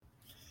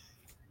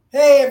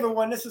Hey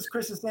everyone, this is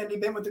Chris and Sandy.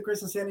 Been with the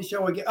Chris and Sandy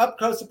Show. We get up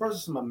close and personal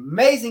with some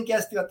amazing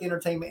guests throughout the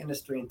entertainment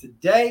industry. And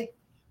today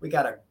we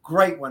got a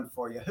great one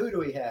for you. Who do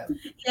we have?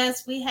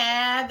 Yes, we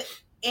have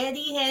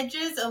Eddie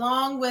Hedges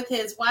along with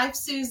his wife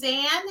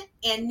Suzanne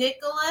and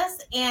Nicholas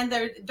and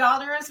their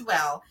daughter as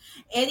well.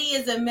 Eddie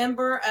is a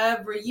member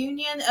of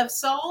Reunion of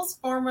Souls,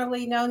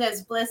 formerly known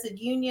as Blessid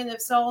Union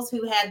of Souls,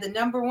 who had the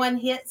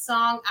 #1 hit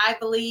song, I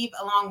Believe,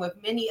 along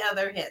with many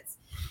other hits.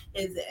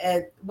 His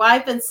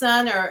wife and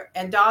son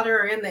and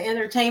daughter are in the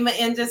entertainment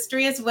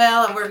industry as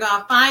well, and we're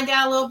going to find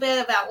out a little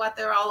bit about what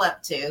they're all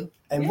up to.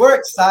 And we're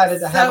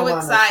excited to have them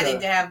on. So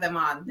excited to have them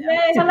on.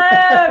 Hey, hello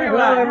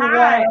everyone.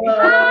 Hi.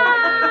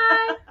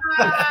 Hi.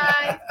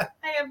 Hi.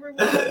 Hi,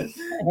 everyone.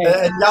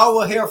 And y'all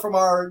will hear from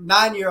our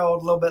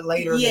 9-year-old a little bit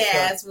later.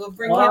 Yes, we'll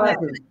bring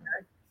him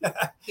in.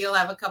 He'll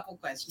have a couple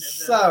questions.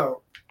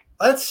 So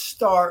let's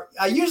start.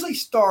 I usually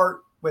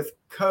start with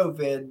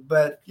COVID,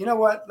 but you know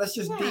what? Let's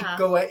just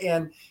go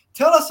in.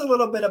 Tell us a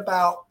little bit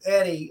about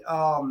Eddie,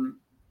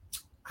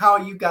 how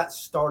you got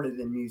started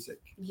in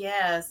music.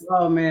 Yes.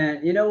 Oh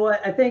man, you know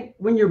what? I think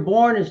when you're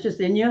born, it's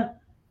just in you,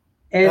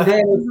 and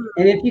then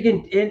if you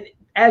can,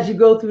 as you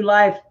go through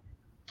life,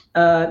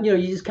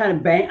 you just kind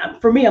of bang.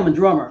 For me, I'm a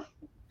drummer,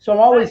 so I'm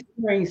always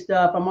hearing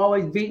stuff. I'm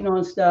always beating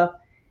on stuff,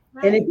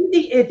 and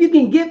if you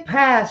can get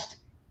past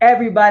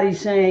everybody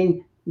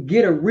saying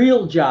get a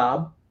real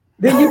job,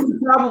 then you can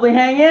probably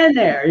hang in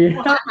there.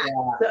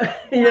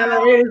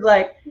 It's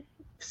like,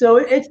 so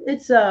it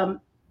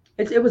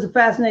was a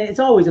fascinating. It's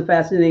always a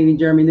fascinating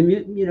journey.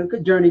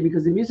 Journey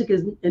because the music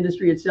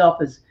industry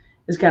itself is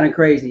kind of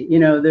crazy.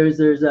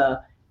 There's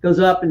goes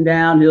up and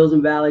down, hills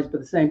and valleys, but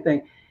the same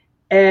thing.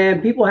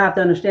 And people have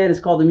to understand it's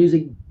called the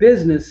music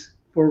business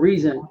for a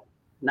reason,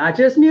 not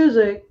just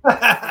music. You know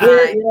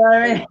what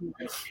I mean?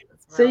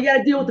 So you got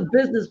to deal with the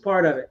business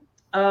part of it.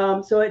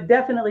 So it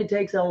definitely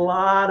takes a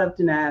lot of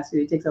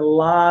tenacity. It takes a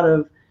lot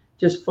of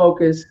just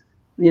focus,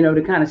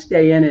 to kind of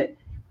stay in it.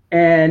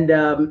 And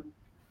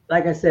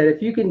like I said,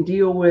 if you can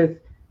deal with,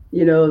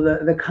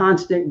 the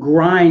constant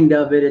grind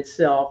of it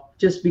itself,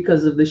 just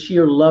because of the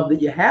sheer love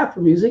that you have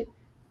for music,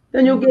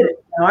 then you'll get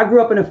it. Now, I grew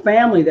up in a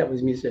family that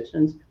was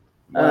musicians.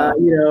 I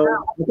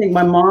think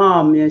my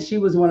mom, she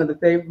was one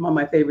of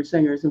my favorite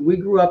singers, and we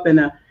grew up in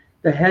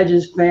the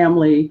Hedges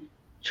family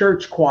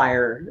church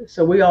choir.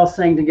 So we all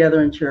sang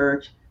together in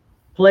church,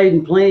 played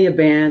in plenty of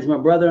bands. My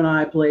brother and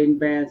I played in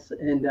bands,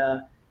 and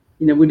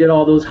we did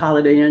all those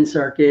Holiday Inn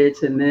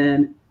circuits, and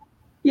then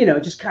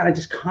just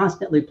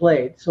constantly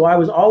played. So I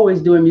was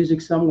always doing music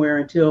somewhere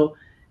until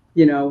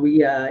we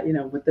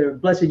with the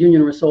Blessid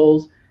Union of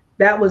Souls.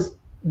 That was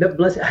the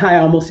Blessed. I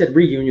almost said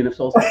Reunion of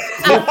Souls.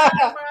 Y'all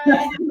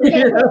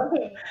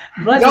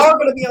are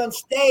going to be on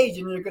stage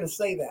and you're going to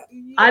say that.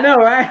 I know,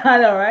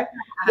 right?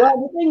 Well,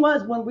 the thing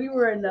was, when we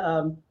were in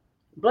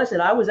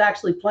Blessid, I was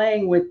actually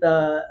playing with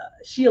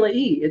Sheila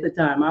E. at the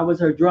time. I was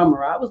her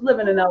drummer. I was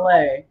living in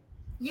LA.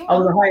 Yeah. I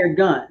was a hired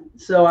gun.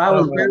 So I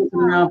was bouncing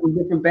around from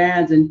different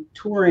bands and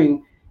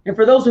touring. And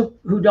for those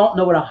who don't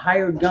know what a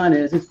hired gun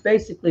is, it's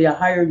basically a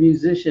hired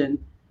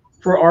musician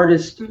for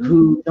artists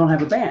who don't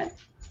have a band.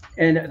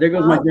 And there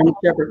goes my German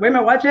Shepherd. Wait a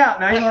minute, watch out.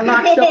 Now you're going to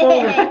knock stuff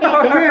over.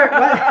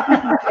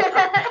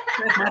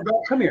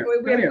 Come here.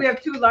 We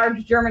have 2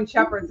 large German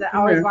Shepherds that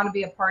always want to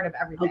be a part of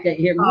everything. Okay,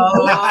 here.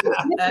 I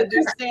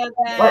understand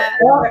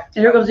that.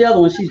 Here comes the other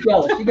one. She's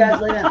jealous. You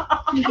guys lay down.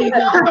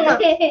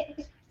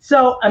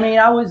 So,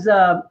 I was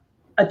a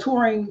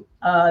touring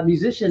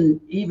musician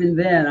even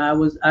then. I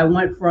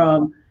went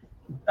from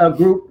a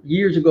group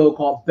years ago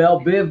called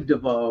Belle Biv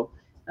DeVoe.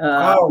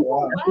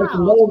 With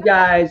little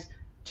guys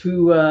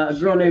to a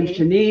girl named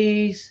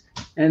Shanice,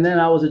 and then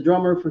I was a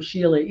drummer for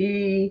Sheila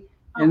E.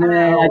 And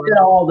then I did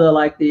all the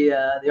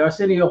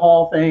Arsenio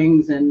Hall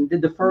things, and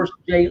did the first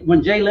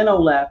when Jay Leno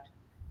left.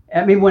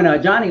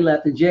 When Johnny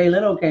left and Jay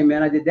Leno came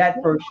in, I did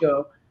that first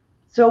show.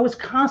 So it was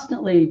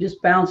constantly just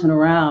bouncing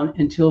around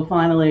until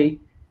finally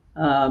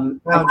I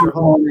came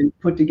home and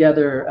put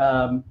together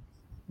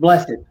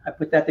Blessid. I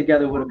put that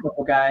together with a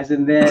couple guys,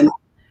 and then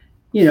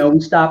we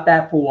stopped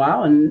that for a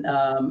while, and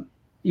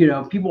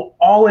people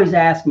always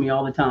ask me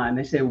all the time.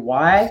 They say,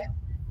 "Why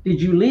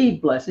did you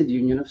leave Blessid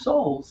Union of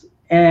Souls?"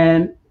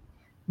 And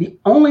the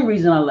only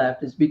reason I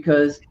left is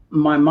because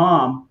my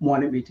mom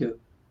wanted me to.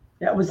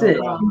 That was it.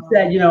 She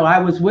said, I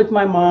was with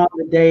my mom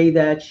the day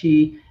that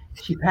she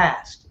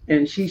passed,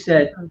 and she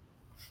said,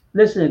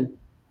 "Listen,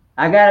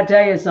 I got to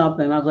tell you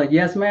something." I was like,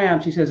 "Yes,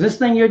 ma'am." She says, "This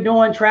thing you're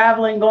doing,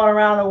 traveling, going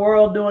around the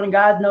world, doing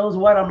God knows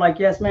what." I'm like,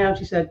 "Yes, ma'am."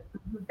 She said,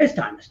 "It's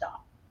time to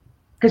stop."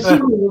 Because she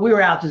knew we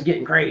were out just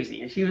getting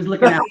crazy, and she was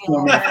looking out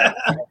for me.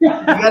 You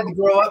had to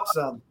grow up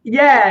some.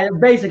 Yeah,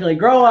 basically,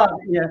 grow up.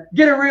 Yeah,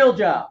 get a real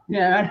job.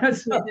 Yeah,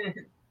 so,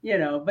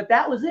 But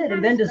that was it.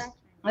 And then,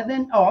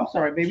 oh, I'm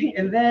sorry, baby.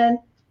 And then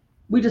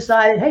we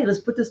decided, hey, let's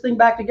put this thing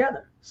back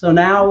together. So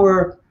now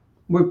we're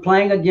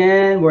playing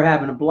again. We're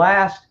having a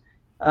blast.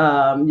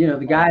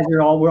 The guys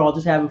we're all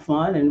just having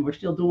fun, and we're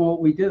still doing what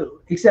we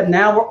do. Except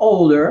now we're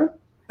older,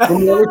 we're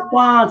more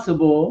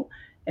responsible.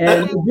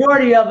 And the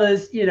majority of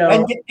us,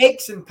 and get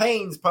aches and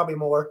pains probably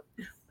more.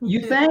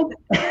 You think?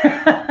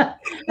 I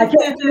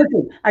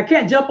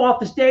can't jump off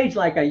the stage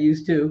like I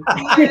used to.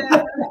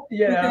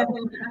 You know,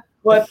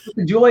 but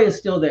the joy is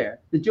still there.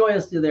 The joy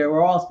is still there.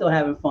 We're all still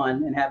having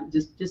fun and having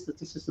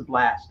it's just a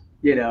blast.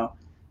 You know,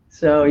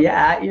 so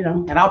yeah, you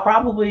know, and I'll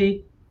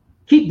probably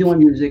keep doing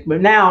music.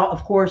 But now,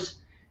 of course,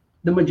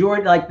 the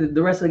majority, like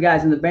the rest of the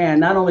guys in the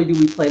band, not only do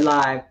we play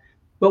live,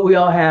 but we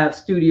all have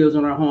studios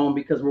in our home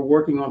because we're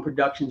working on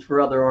productions for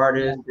other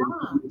artists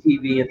and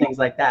TV and things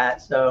like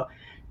that. So,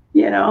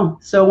 you know,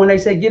 so when they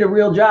say get a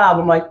real job,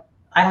 I'm like,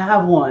 I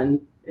have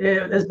one.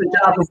 It's the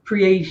job of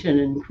creation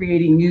and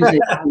creating music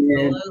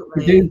and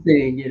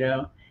producing, you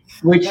know,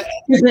 which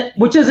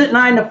isn't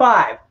 9 to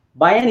 5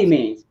 by any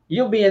means.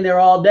 You'll be in there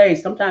all day.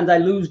 Sometimes I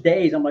lose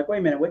days. I'm like, wait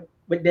a minute,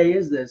 what day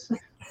is this?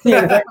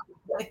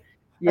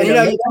 You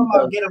know, you talk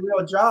about get a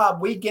real job.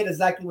 We get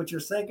exactly what you're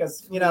saying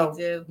because, you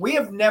know, we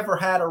have never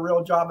had a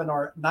real job in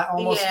our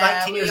almost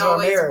 19 years of our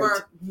marriage. We always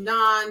work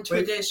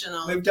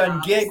non-traditional. We've done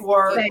gig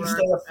work to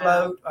stay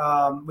afloat.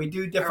 We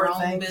do different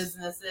things.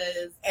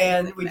 Businesses.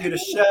 And we do the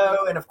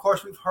show. And, of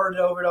course, we've heard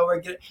it over and over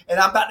again. And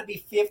I'm about to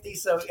be 50,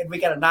 and we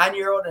got a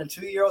 9-year-old and a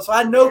 2-year-old. So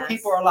I know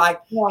people are like,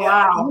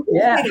 wow.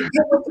 Get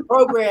with the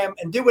program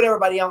and do what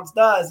everybody else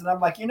does. And I'm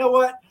like, you know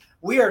what?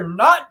 We are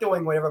not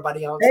doing what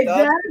everybody else does.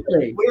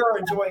 Exactly. We are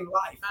enjoying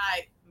life.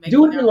 Do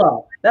what you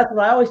love. That's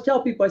what I always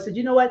tell people. I said,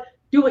 you know what?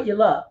 Do what you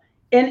love.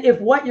 And if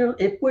what you're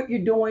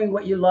doing,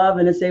 what you love,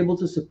 and it's able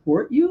to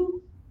support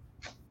you,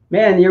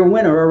 man, you're a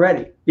winner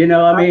already. You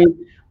know, I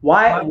mean,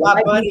 why?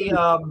 My buddy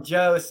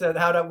Joe said,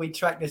 how do we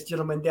track this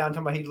gentleman down?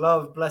 Talking about he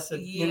loved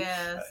Blessid.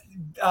 Yes.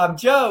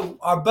 Joe,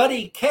 our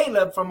buddy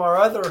Caleb from our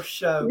other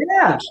show,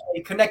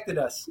 he connected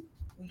us.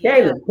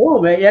 Caleb,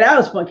 cool, man. Yeah, that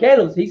was fun.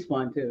 He's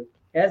fun too.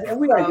 And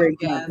we had a great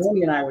time.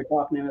 Tony and I were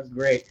talking, and it was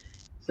great.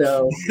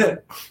 So,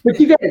 but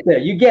you get it there.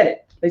 You get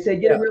it. They say,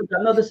 get a real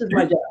job. No, this is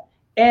my job.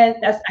 And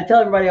I tell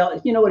everybody else,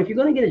 you know what, if you're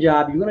going to get a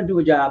job, you're going to do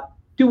a job,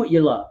 do what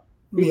you love.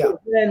 Because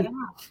then,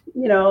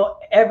 you know,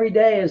 every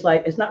day is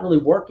like, it's not really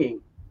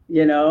working,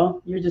 you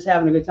know, you're just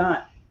having a good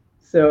time.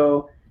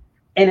 So,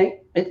 and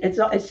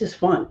it's just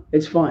fun.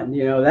 It's fun.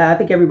 You know, I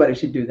think everybody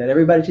should do that.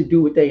 Everybody should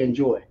do what they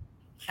enjoy.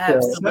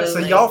 Absolutely. So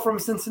y'all from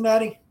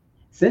Cincinnati?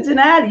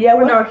 Cincinnati, yeah.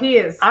 No, he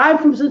is. I'm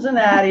from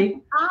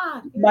Cincinnati.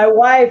 My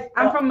wife.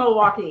 I'm from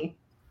Milwaukee.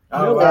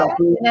 Oh, wow.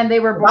 And they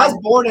were born. I was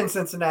born in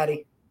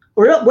Cincinnati.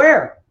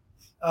 Where?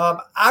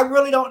 I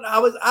really don't. I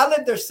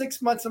lived there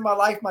 6 months of my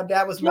life. My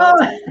dad was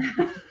military.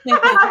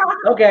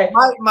 Okay.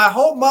 My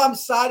whole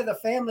mom's side of the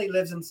family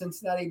lives in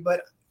Cincinnati,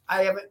 but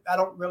I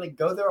don't really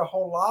go there a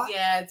whole lot.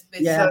 Yeah, it's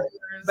been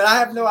but I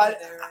have no idea.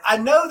 I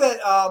know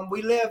that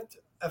we lived,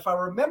 if I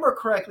remember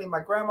correctly, my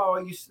grandma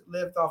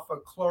lived off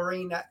of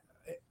Chlorine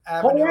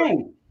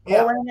Avenue.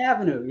 Chlorine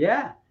Avenue,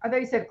 yeah. I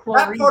thought you said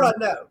chlorine. That part I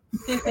know.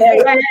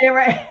 Yeah,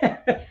 right.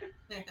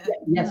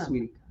 Yes,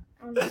 sweetie.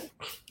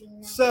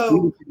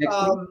 So,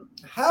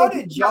 how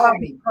did y'all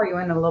meet? Pour you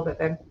in a little bit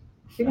there.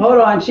 Hold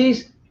on,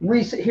 she's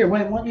here.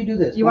 Why don't you do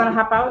this? You want to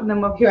hop out and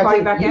then we'll call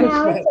you back in?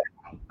 Okay.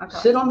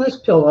 Sit on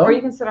this pillow. Or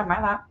you can sit on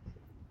my lap.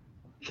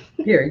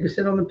 Here, you can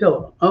sit on the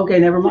pillow. Okay,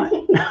 never mind.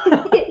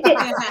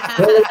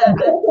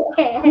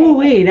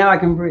 Ooh-wee, now I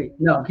can breathe.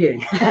 No, I'm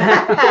kidding.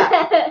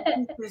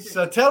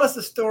 So tell us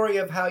the story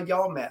of how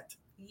y'all met.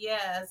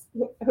 Yes.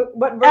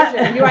 What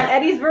version? You want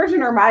Eddie's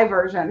version or my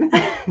version?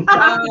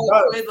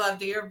 We'd love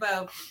to hear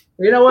both.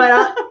 You know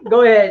what?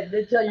 Go ahead.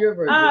 Tell your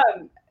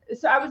version.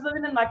 So I was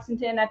living in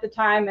Lexington at the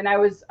time, and I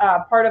was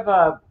part of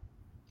a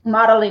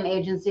modeling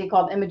agency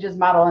called Images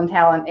Model and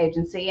Talent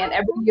Agency. And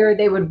every year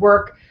they would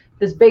work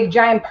this big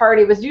giant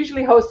party. It was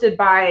usually hosted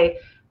by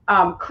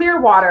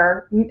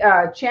Clearwater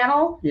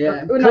channel.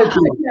 Yeah.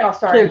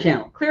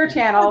 Clear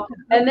Channel.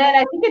 And then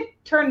I think it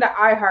turned to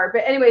iHeart.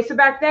 But anyway, so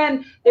back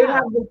then they would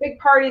have a big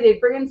party. They'd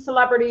bring in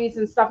celebrities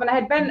and stuff. And I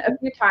had been a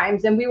few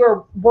times, and we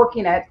were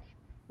working it.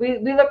 We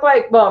look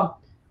like,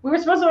 well, we were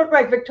supposed to look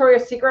like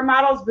Victoria's Secret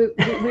models, but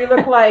we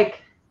look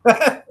like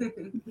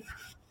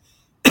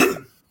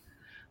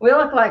we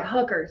look like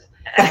hookers.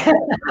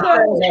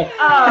 Anyway,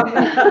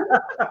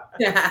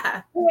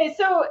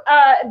 so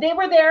they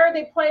were there,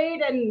 they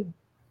played, and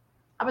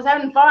I was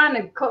having fun.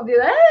 And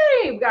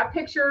hey, we got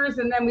pictures,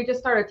 and then we just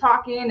started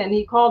talking. And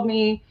he called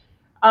me.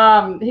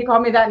 He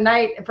called me that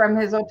night from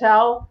his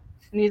hotel,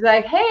 and he's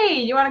like, "Hey,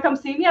 you want to come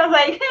see me?" I was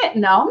like, hey,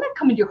 "No, I'm not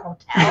coming to your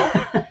hotel."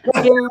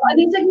 And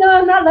he's like, "No,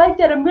 I'm not like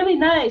that. I'm really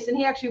nice." And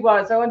he actually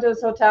was. So I went to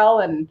his hotel,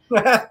 and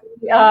but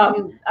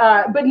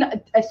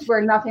I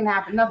swear nothing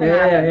happened. Nothing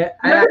happened.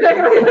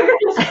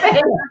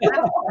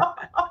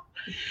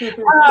 He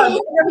got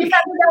me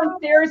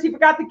downstairs. He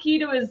forgot the key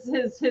to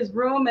his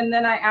room, and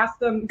then I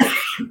asked him.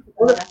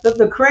 Well,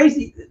 the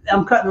crazy,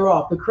 I'm cutting her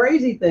off. The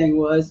crazy thing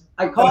was,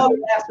 I called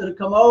and asked her to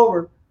come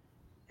over,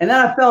 and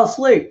then I fell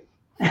asleep.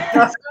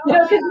 Because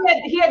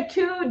he had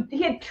two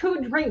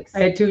drinks. I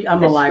had two.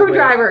 I'm a lightweight.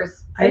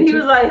 Screwdrivers, and he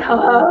was like,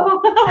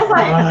 "Hello." I was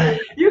like,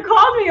 "You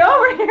called me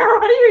over here.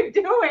 What are you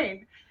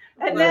doing?"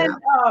 And then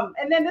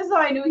this is how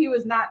I knew he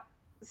was not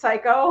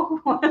psycho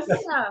was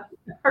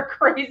or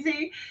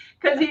crazy,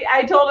 because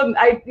I told him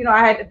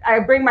I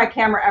bring my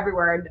camera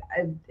everywhere,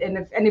 and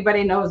if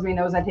anybody knows me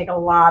knows I take a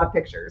lot of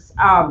pictures.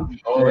 Oh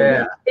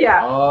yeah.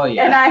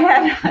 And I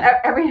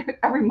had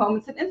every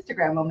moment's an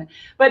Instagram moment,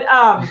 but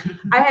I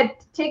had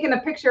taken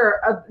a picture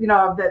of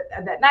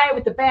that night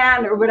with the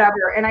band or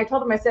whatever, and I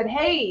told him, I said,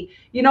 hey,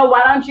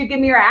 why don't you give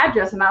me your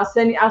address and I'll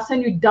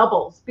send you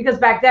doubles, because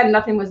back then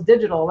nothing was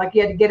digital, like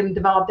you had to get them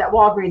developed at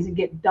Walgreens and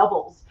get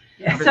doubles.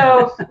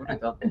 So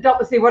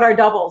see what are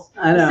doubles?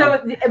 I know. So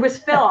it was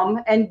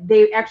film, and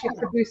they actually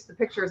produced the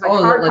pictures like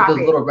hard like copy.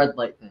 those little red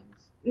light things.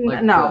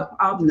 Like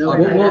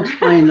we'll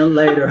explain them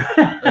later.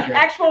 Okay.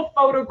 Actual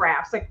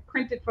photographs, like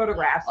printed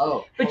photographs.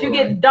 But you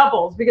get get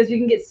doubles, because you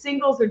can get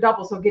singles or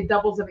doubles. So get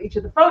doubles of each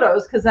of the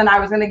photos, because then I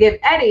was going to give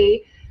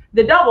Eddie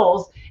the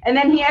doubles, and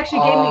then he actually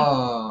gave me.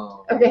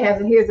 Okay,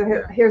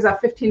 here's a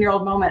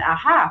 15-year-old moment.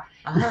 Aha.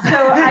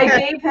 So I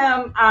gave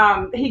him.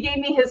 He gave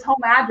me his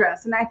home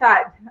address, and I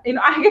thought,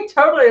 I could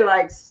totally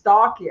like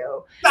stalk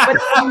you, but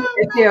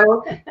it's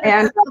you.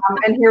 And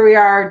here we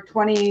are,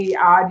 20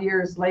 odd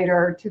years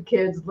later, 2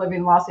 kids living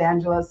in Los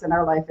Angeles, and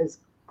our life is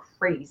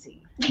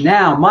crazy.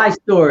 Now my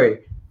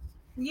story.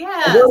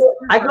 Yeah.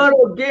 I go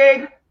to a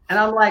gig, and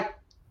I'm like,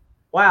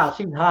 wow,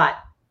 she's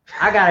hot.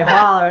 I gotta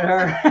holler at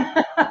her.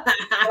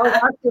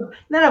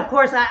 Then of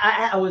course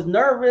I was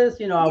nervous.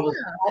 I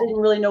didn't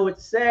really know what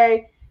to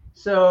say.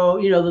 So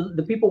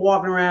the people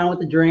walking around with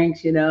the drinks.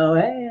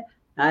 Hey,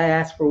 I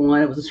asked for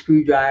one. It was a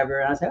screwdriver,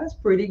 and I said that's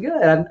pretty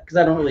good, because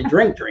I don't really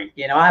drink.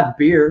 I have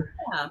beer.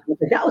 Yeah.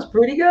 That was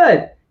pretty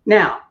good.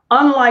 Now,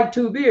 unlike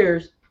 2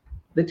 beers,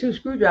 the 2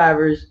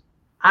 screwdrivers,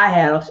 I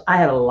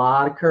had a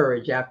lot of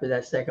courage after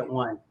that second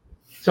one.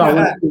 So I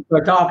went to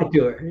start talking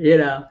to her.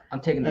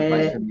 I'm taking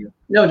advice from you.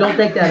 No, don't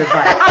take that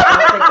advice.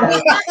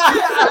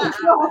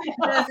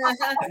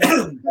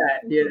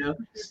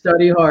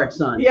 Study hard,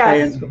 son.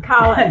 Yes,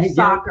 college,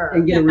 soccer,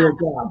 and get a real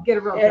job. Get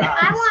a real job.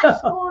 I want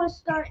school to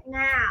start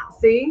now.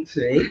 See?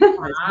 Yeah.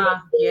 I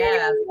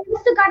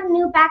also got a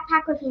new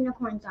backpack with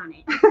unicorns on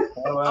it.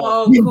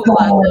 Oh,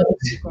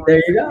 cool.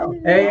 There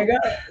you go.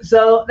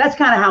 So that's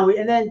kind of how we.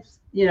 And then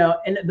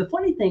and the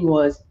funny thing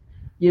was,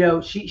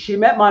 she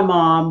met my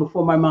mom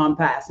before my mom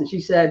passed, and she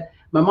said,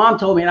 my mom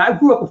told me, and I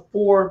grew up with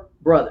 4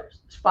 brothers.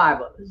 There's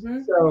 5 of us.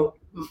 Mm-hmm. So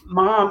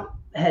mom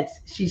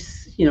she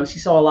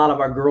saw a lot of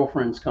our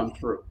girlfriends come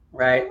through,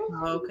 right?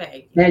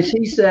 Okay. And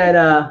she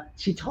said,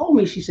 she told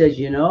me, she says,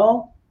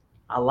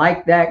 I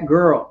like that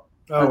girl.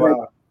 Oh,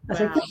 wow. I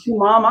said, thank you,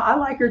 Mom. I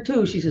like her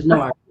too. She says,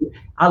 no,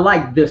 I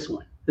like this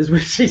one. This is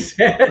what she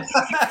said.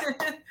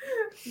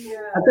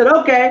 Yeah. I said,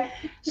 okay.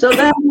 So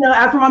then,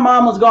 after my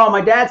mom was gone, my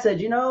dad said,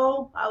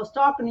 I was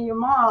talking to your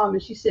mom,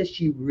 and she said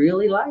she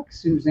really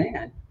likes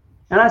Suzanne.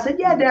 And I said,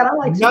 yeah, Dad, I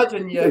like Suzanne.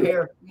 Nudging you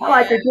here. I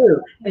like her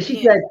too. And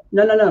she said,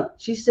 no.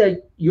 She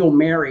said, you'll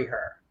marry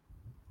her.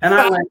 And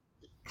I went,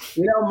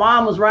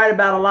 Mom was right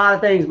about a lot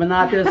of things, but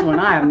not this one.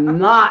 I am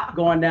not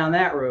going down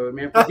that road,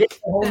 man. Forget the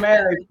whole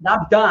marriage.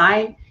 I'm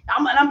done.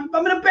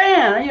 I'm in a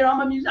band.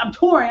 I'm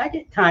touring. I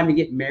get time to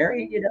get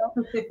married,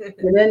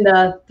 And then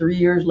 3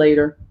 years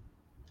later,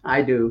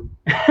 I do.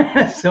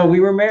 So we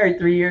were married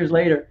 3 years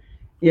later.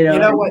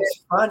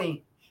 What's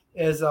funny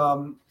is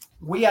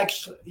we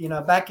actually,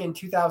 back in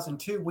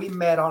 2002, we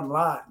met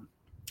online.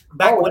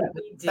 Back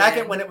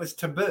when it was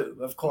taboo,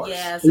 of course.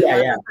 Yes, it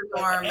wasn't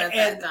the norm at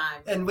that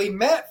time. And we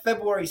met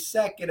February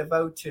 2nd of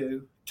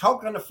 2002,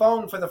 talked on the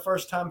phone for the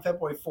first time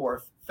February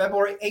 4th.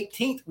 February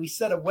 18th, we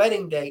set a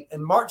wedding date,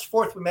 and March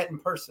 4th, we met in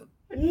person.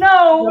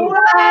 No way!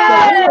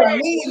 So we were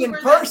meeting in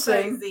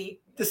person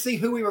to see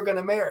who we were going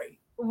to marry.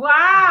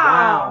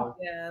 Wow.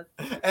 Yes.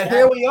 And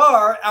here we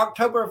are,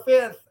 October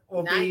 5th,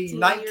 will be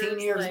 19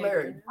 years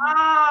married.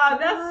 Ah,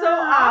 that's so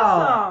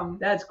awesome.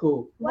 That's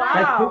cool.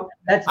 Wow.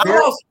 That's I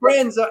lost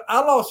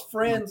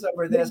friends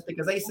over this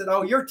because they said,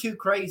 "Oh, you're too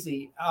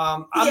crazy."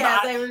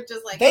 They were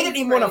just like, they didn't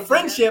even want a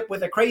friendship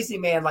with a crazy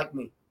man like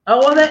me. Oh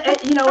well,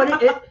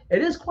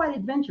 it is quite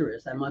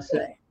adventurous, I must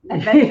say.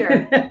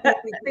 Adventure,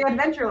 the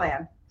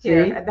Adventureland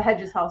here at the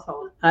Hedges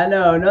household. I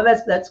know. No,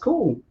 that's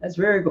cool. That's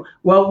very cool.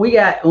 Well, when we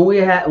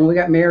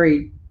got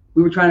married,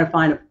 we were trying to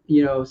find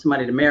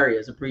somebody to marry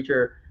as a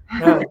preacher.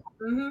 Of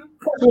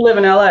course, we live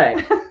in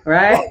LA,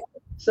 right?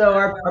 So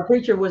our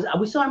preacher we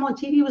saw him on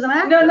TV. He was an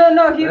actor.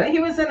 No. He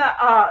was in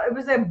it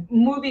was a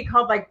movie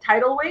called like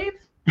Tidal Wave.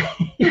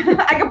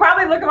 I could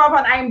probably look him up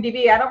on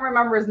IMDb. I don't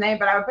remember his name,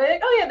 but I would be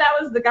like, oh yeah, that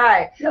was the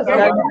guy. He was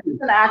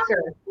an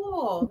actor.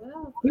 Oh,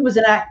 cool. He was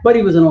an actor, but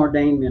he was an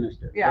ordained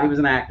minister. Yeah, he was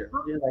an actor.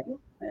 Like,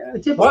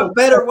 what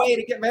better way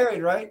to get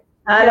married, right?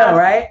 I know,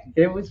 right?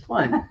 It was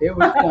fun.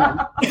 And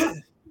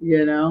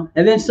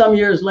then some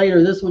years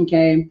later, this one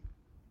came.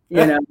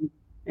 And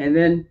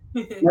then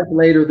much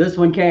later, this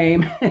one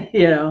came,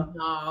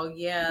 Oh,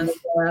 yes.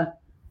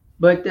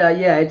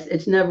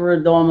 It's never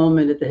a dull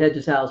moment at the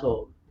Hedges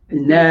household.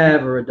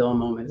 Never a dull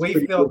moment. We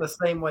feel the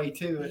same way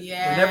too.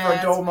 Yeah. Never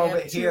a dull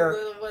moment here.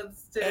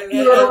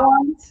 Little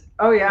ones.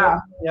 Oh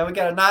yeah. Yeah, we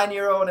got a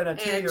 9-year-old and a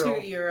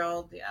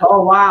 2-year-old. Yeah.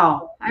 Oh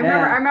wow. I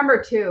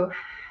remember 2.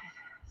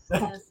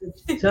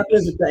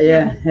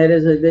 Yeah, it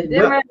is a bit.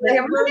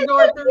 We're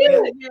going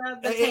through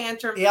the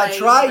tantrum phase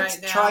try right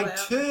now,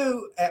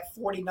 2 at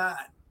 49.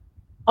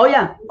 Oh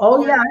yeah,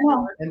 I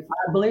know. And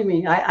believe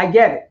me, I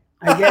get it.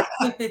 I get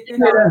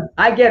it.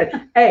 I get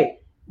it. Hey,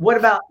 what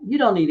about you?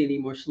 Don't need any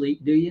more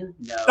sleep, do you?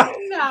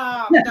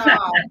 No. No.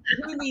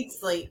 Who needs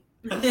sleep?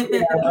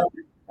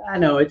 I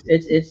know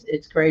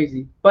it's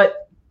crazy,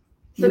 but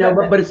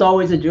but it's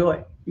always a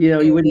joy.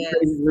 You wouldn't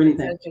trade it for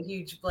anything. Such a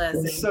huge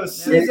blessing. So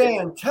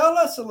Suzanne, tell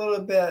us a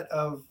little bit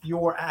of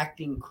your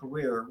acting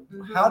career.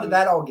 Mm-hmm. How did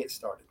that all get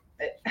started?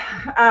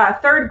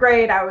 3rd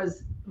grade, I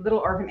was Little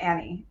Orphan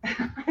Annie.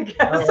 I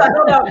guess. I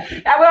don't know.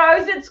 I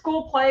always did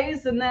school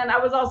plays, and then I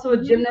was also a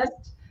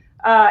gymnast.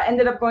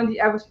 Ended up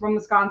I was from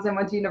Wisconsin,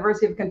 went to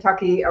University of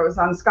Kentucky. I was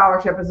on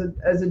scholarship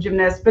as a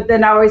gymnast, but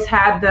then I always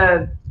had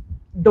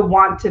the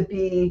want to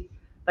be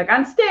like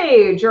on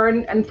stage or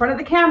in front of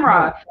the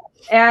camera.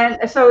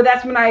 And so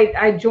that's when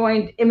I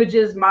joined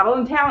Images Model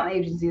and Talent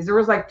Agencies. There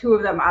was like 2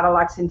 of them out of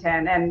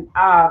Lexington. And,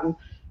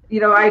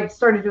 I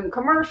started doing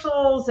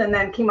commercials and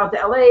then came out to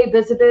LA,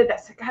 visited. I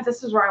said, God,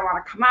 this is where I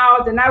want to come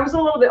out. And I was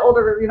a little bit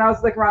older, I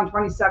was like around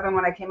 27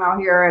 when I came out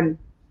here. And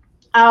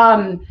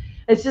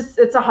it's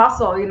a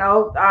hustle,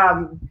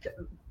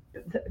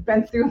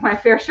 been through my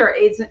fair share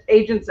of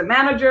agents and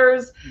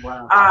managers.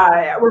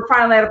 Wow. We're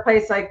finally at a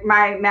place like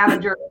my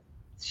manager,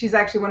 she's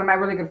actually one of my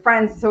really good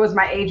friends. So is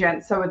my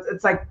agent. So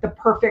it's like the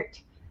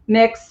perfect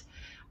mix.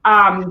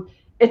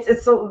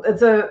 It's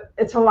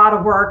a lot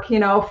of work,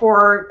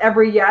 for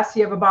every yes,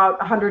 you have about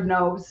 100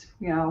 no's,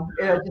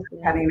 just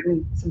depending,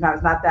 and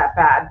sometimes not that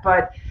bad,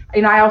 but,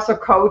 I also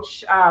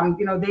coach,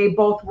 they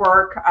both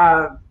work,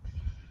 I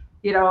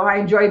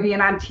enjoy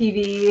being on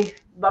TV,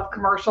 love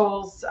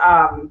commercials.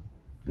 I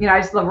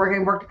just love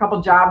working, worked a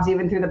couple jobs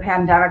even through the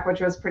pandemic,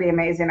 which was pretty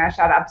amazing. I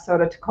shot an episode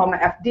of Tacoma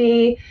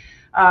FD.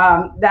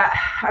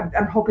 That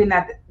I'm hoping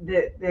that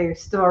they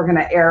still are going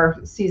to air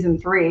season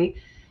 3.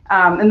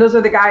 And those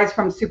are the guys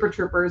from Super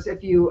Troopers.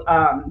 If you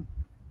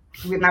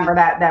remember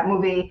that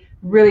movie,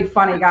 really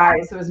funny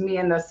guys. It was me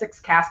and the 6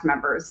 cast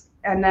members.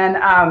 And then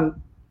I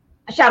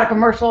shot a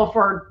commercial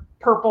for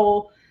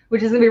Purple,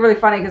 which is going to be really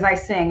funny because I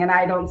sing and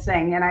I don't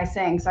sing and I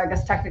sing. So I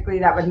guess technically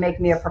that would make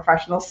me a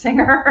professional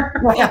singer.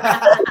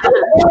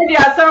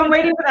 Yeah, so I'm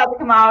waiting for that to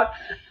come out.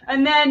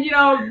 And then,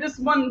 this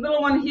one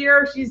little one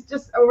here, she's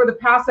just over the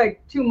past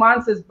 2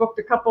 months has booked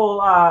a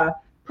couple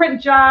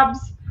print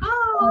jobs.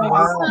 Oh,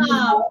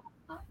 awesome.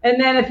 And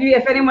then if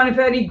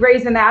any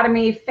Grey's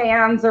Anatomy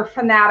fans or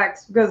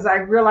fanatics, because I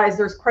realize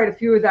there's quite a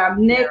few of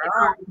them, Nick,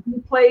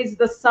 he plays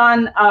the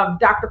son of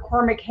Dr.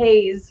 Cormac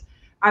Hayes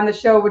on the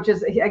show, which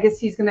is, I guess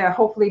he's going to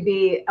hopefully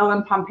be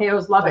Ellen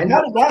Pompeo's love interest.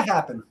 How did that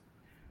happen?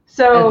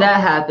 So if that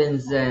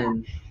happens,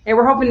 then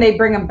we're hoping they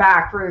bring him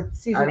back for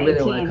season 18. I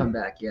really want to come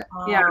back, yeah.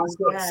 Yeah.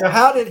 So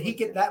how did he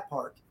get that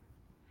part?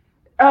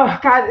 Oh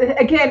God!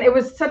 Again, it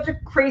was such a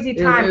crazy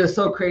time. It was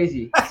so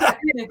crazy. I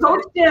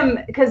coached him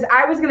because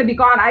I was going to be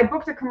gone. I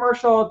booked a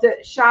commercial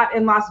shot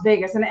in Las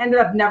Vegas, and it ended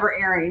up never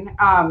airing.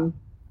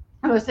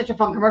 It was such a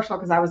fun commercial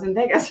because I was in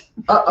Vegas.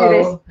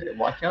 Uh-oh.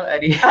 Watch out,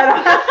 Eddie.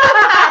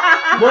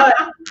 What?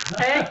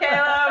 Hey,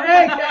 Caleb.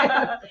 Hey,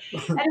 Caleb.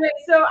 Anyway,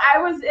 so I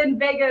was in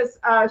Vegas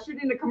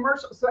shooting the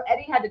commercial. So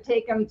Eddie had to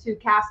take him to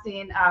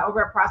casting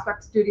over at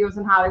Prospect Studios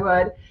in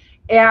Hollywood.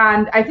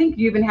 And I think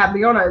you even had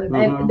Leona,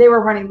 and they were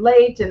running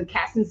late, and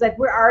casting's like,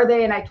 where are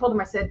they? And I told him,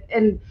 I said,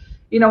 and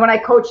when I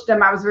coached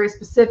them, I was very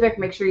specific,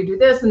 make sure you do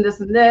this and this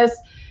and this.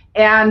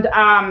 And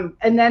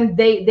then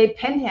they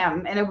pinned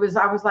him, and I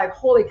was like,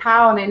 holy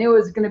cow. And I knew it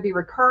was going to be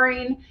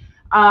recurring.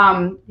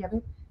 The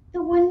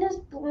wind is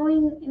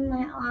blowing in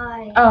my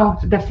eye. Oh,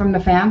 that's from the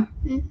fan?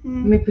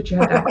 Mm-hmm. Let me put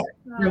your head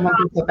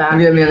down.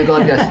 Me on the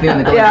glove desk.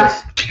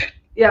 Yeah.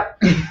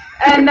 Yep.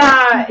 And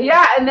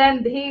and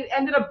then he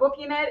ended up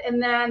booking it,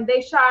 and then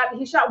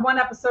he shot one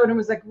episode and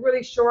was like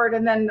really short,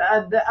 and then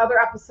the other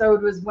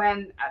episode was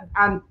when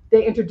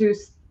they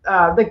introduced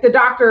the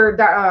doctor,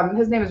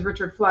 his name is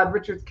Richard Flood.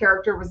 Richard's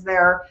character was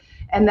there,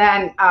 and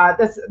then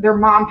their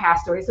mom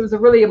passed away, so it was a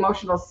really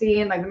emotional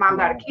scene. Like the mom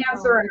died of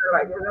cancer, and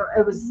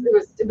it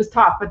was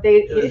tough. But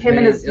him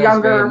and his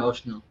younger,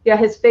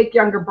 his fake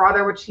younger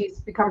brother, which he's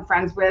become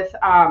friends with,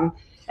 and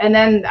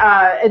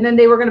then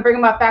they were going to bring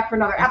him back for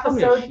another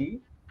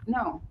episode.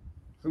 No.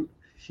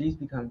 She's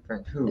become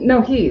friends. Who?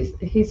 No, he's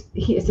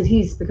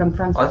become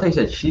friends. Oh, I thought you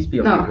said she's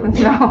become friends.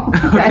 No.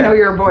 I know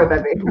you're a boy,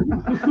 baby.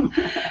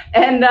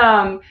 And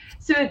then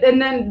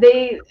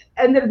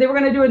they were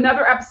going to do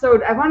another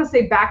episode. I want to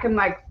say back in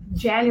like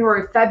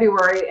January,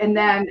 February, and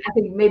then I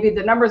think maybe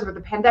the numbers with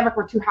the pandemic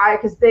were too high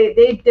because they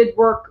did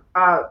work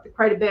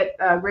quite a bit,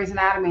 Grey's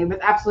Anatomy, with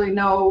absolutely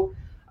no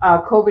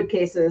COVID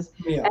cases,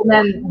 and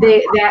then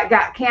that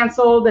got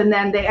canceled, and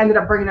then they ended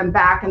up bringing them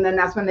back, and then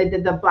that's when they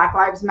did the Black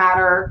Lives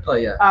Matter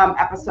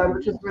episode,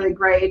 which was really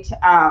great.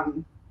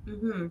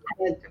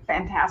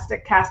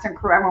 Fantastic cast and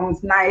crew. Everyone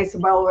was nice,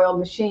 well-oiled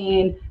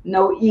machine,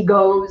 no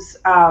egos.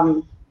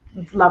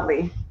 It's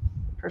lovely,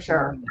 for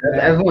sure.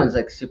 Everyone's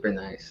like super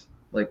nice.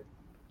 Like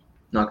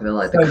Not gonna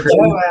lie. So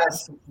Joe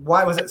asked,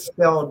 why was it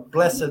spelled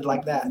blessed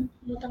like that?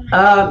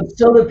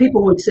 So the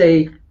people would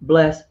say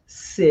blessed.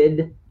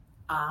 You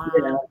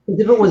know,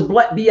 if it was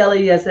Blessed,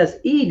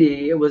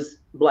 it was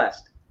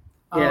blessed.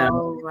 You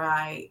know?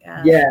 Right.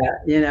 Yeah,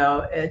 you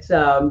know, it's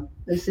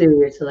let's see,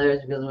 it's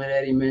hilarious because when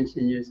Eddie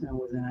mentioned your son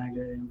wasn't that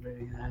good.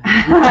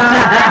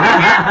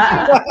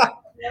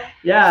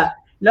 Yeah.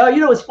 No, you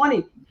know, it's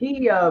funny.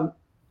 He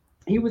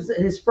was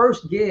his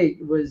first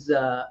gig was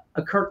a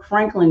Kirk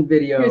Franklin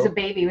video. He was a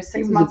baby. He was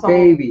 6 He months was a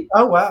baby.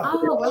 Oh wow.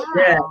 Oh, wow.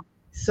 Yeah.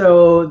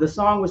 So the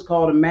song was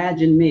called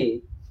Imagine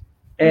Me.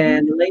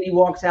 And the lady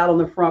walks out on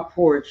the front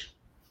porch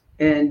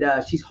and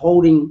she's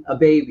holding a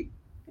baby.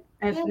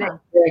 And it's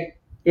Nick.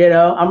 You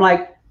know, I'm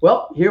like,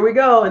 well, here we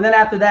go. And then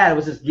after that, it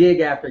was just gig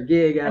after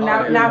gig. And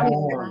now he's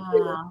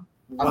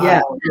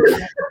yeah.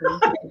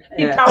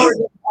 he covered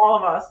all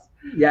of us.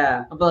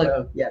 Yeah. I'm like,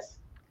 yes.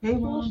 hey,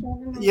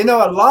 Mom. You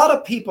know, a lot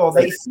of people,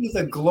 they see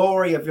the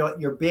glory of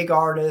your big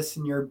artists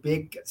and your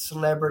big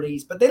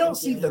celebrities, but they don't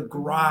see the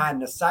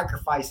grind, the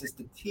sacrifices,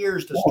 the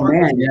tears, the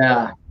struggle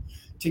Yeah.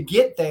 to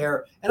get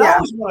there. And I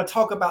always want to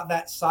talk about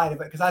that side of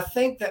it because I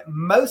think that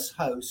most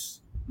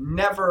hosts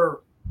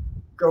never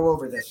go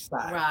over this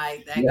side.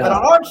 Right. But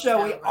on our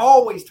show, we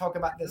always talk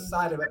about this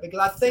side of it because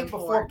I think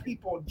before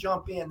people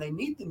jump in, they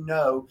need to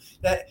know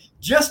that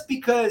just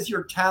because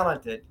you're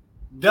talented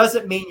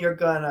doesn't mean you're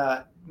going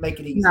to make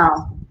it easy.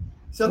 No.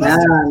 So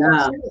let's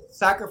talk the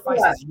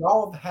sacrifices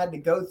y'all have had to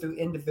go through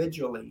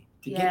individually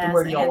to get to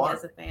where y'all are.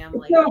 As a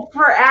family. So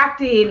for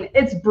acting,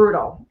 it's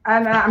brutal.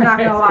 I'm not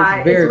gonna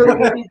lie.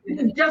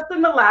 It's just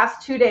in the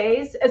last 2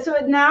 days. And so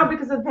now,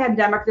 because of the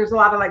pandemic, there's a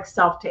lot of like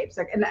self tapes,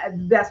 like, and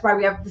that's why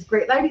we have this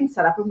great lighting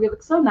set up, and we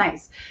look so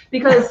nice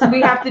because we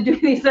have to do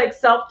these like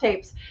self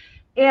tapes,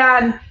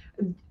 and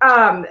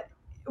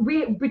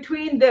we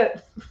between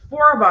the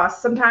 4 of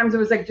us, sometimes it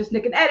was like just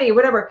Nick and Eddie,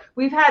 whatever.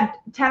 We've had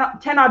 10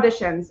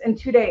 auditions in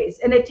 2 days,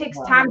 and it takes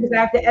time because I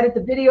have to edit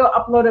the video,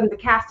 upload them to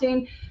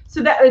casting.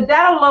 So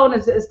that alone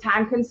is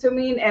time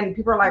consuming, and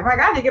people are like, "My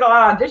God, you get a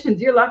lot of auditions.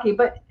 You're lucky."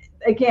 But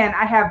again,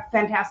 I have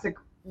fantastic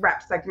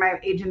reps, like my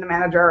agent and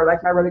manager, or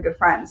like my really good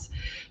friends.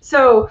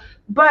 So,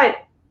 but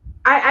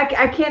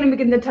I can't even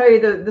begin to tell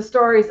you the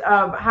stories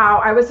of how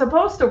I was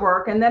supposed to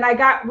work, and then I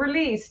got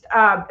released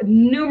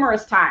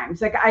numerous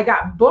times. Like I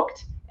got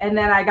booked, and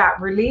then I got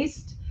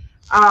released.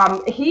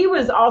 He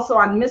was also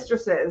on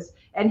Mistresses,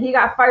 and he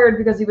got fired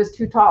because he was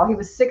too tall. He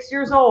was 6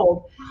 years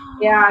old,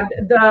 and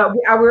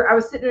I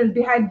was sitting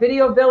behind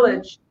Video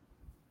Village,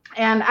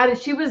 and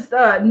she was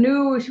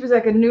new. She was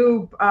like a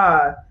new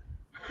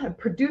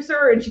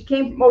producer, and she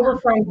came over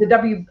from the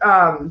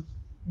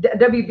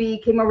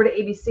WB, came over to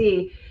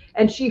ABC,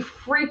 and she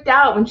freaked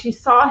out when she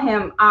saw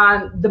him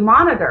on the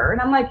monitor.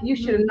 And I'm like, you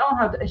should have known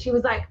how. She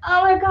was like,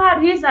 oh my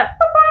God, he's a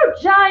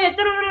giant.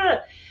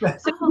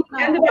 So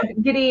he ended up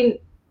getting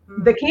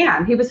the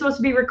can. He was supposed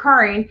to be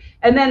recurring,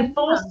 and then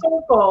full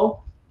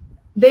circle,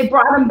 they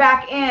brought him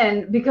back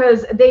in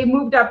because they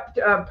moved up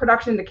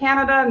production to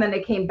Canada, and then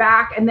they came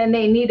back, and then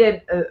they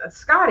needed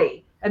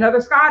another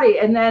Scotty,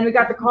 and then we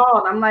got the call,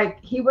 and I'm like,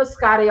 he was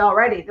Scotty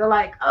already. They're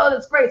like, oh,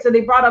 that's great. So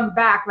they brought him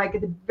back like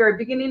at the very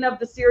beginning of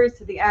the series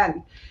to the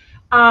end.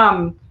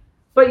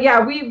 But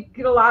yeah, we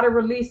get a lot of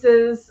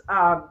releases,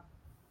 a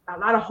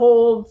lot of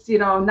holds, you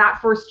know,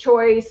 not first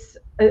choice,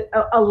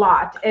 a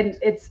lot, and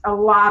it's a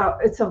lot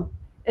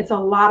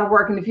of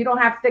work. And if you don't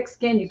have thick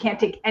skin, you can't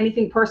take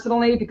anything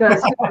personally,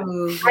 because I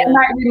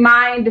might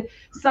remind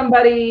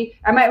somebody,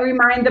 I might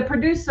remind the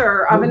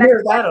producer of an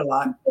hear that a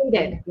lot.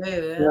 And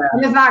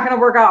it's not going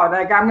to work out.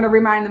 Like I'm going to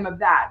remind them of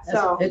that.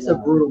 So it's a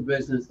brutal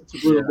business. It's a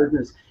brutal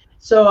business.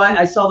 So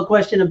I saw the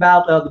question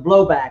about the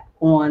blowback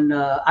on,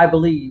 I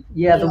believe.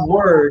 The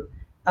word.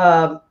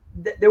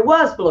 There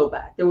was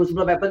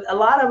blowback. But a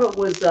lot of it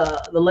was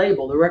the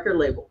label, the record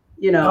label.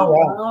 You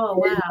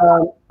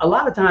know, a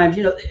lot of times,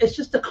 you know, it's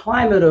just the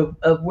climate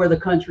of where the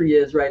country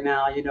is right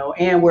now, you know,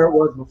 and where it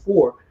was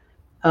before,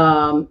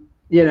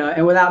 you know,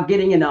 and without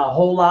getting into a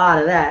whole lot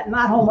of that,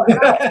 not a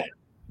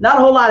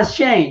whole lot has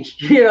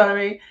changed, you know what I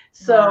mean?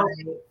 So,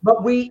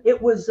 but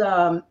it was,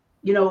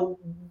 you know,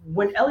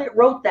 when Elliot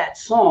wrote that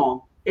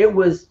song, it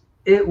was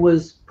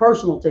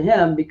personal to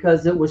him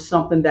because it was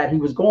something that he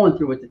was going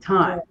through at the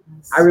time.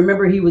 Yes. I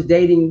remember he was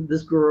dating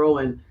this girl,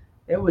 and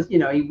it was, you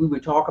know, we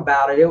would talk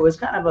about it. It was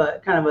kind of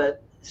a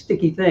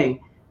sticky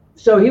thing.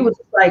 So he was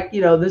like,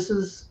 you know, this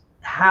is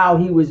how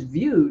he was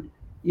viewed,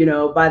 you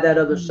know, by that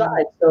other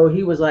side. So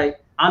he was like,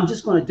 I'm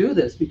just going to do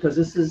this because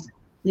this is,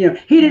 you know,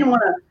 he didn't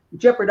want to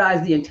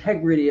jeopardize the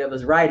integrity of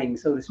his writing,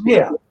 so to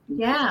speak.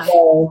 Yeah.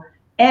 So,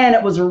 and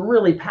it was a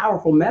really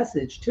powerful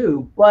message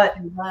too, but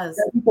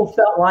people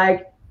felt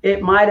like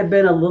it might have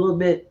been a little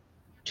bit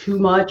too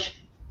much.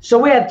 So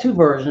we had 2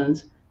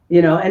 versions.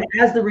 You know, and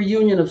as the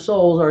Reunion of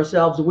Souls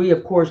ourselves, we,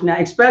 of course, now,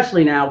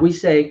 especially now, we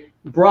say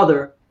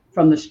brother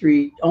from the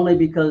street only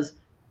because,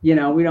 you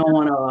know, we don't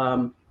want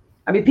to,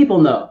 I mean, people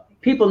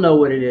know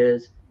what it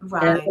is.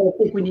 Right. And I don't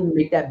think we need to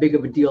make that big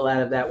of a deal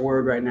out of that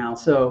word right now.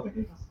 So,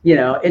 you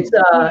know, it's,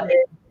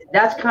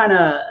 that's kind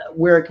of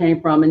where it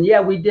came from. And yeah,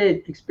 we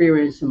did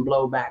experience some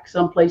blowback.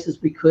 Some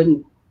places we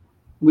couldn't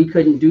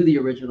do the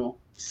original,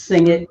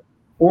 sing it,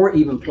 or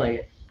even play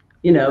it,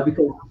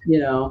 because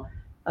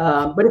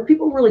but if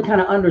people really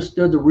kind of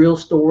understood the real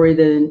story,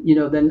 then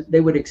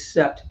they would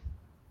accept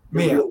the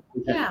real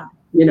content,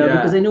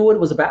 because they knew what it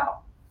was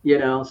about,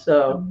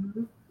 So,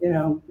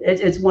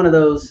 it's one of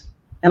those.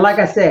 And like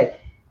I said,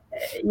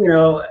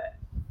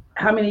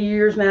 how many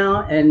years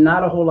now, and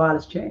not a whole lot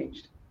has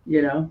changed,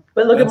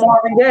 But look at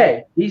Marvin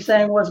Gaye. He's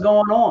saying what's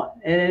going on,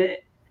 and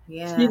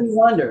Stevie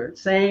Wonder,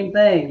 same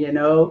thing,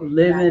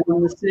 living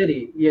in the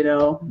city,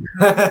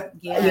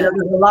 there's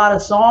a lot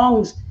of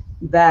songs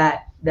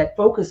that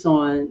focus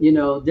on,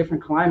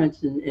 different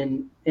climates,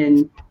 and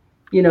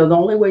the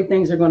only way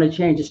things are going to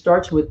change, it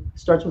starts with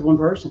one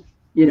person,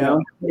 If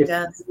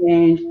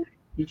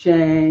you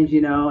change,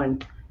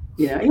 and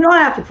you don't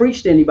have to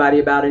preach to anybody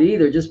about it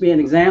either. Just be an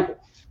example.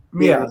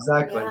 Yeah,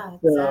 exactly. Yeah,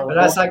 exactly. But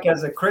that's like,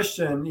 as a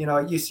Christian,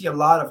 you see a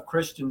lot of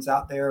Christians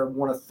out there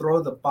want to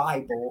throw the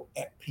Bible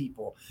at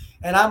people.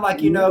 And I'm like,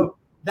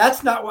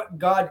 that's not what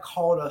God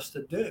called us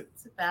to do.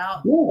 It's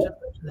about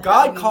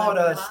God called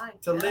us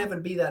to live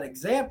and be that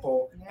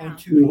example and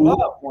to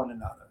love one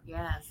another.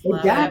 Yes.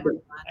 Exactly.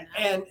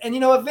 And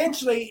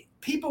eventually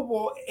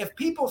if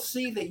people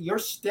see that your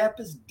step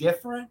is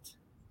different,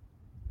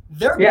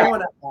 they're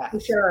going to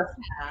ask. Sure.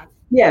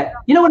 Yeah.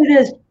 You know what it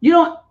is?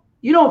 You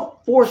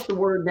don't force the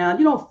word down.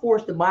 You don't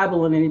force the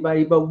Bible on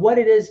anybody. But what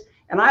it is,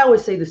 and I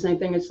always say the same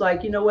thing. It's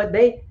like,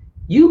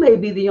 you may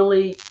be the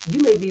only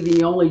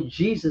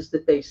Jesus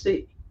that they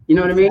see. You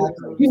know what I mean?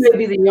 Exactly. You may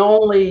be the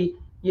only,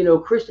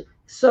 Christian.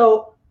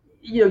 So,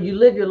 you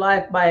live your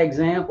life by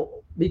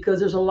example, because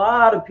there's a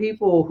lot of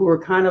people who are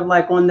kind of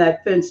like on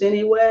that fence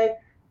anyway,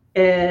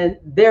 and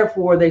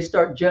therefore they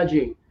start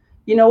judging.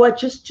 You know what?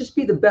 Just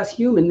be the best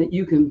human that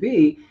you can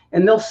be,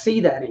 and they'll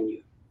see that in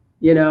you.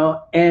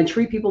 And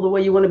treat people the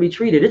way you want to be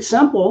treated. It's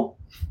simple,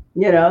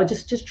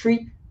 just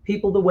treat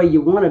people the way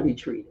you want to be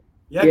treated.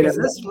 Yeah, because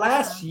this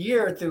last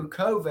year through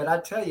COVID, I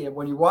tell you,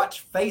 when you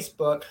watch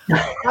Facebook,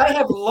 I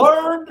have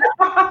learned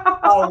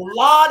a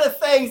lot of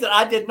things that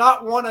I did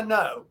not want to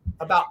know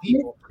about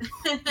people.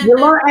 You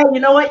learn, hey, you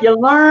know what? You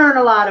learn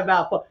a lot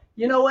about people.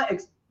 You know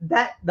what?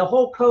 That the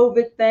whole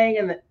COVID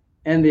thing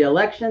and the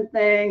election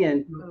thing,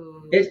 and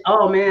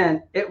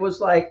it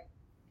was like,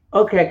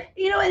 okay,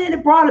 and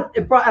it brought,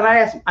 and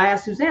I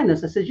asked Suzanne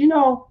this. I said,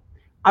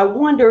 I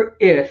wonder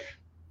if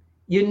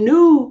you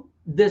knew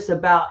this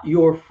about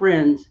your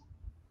friends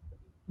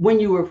when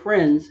you were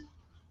friends,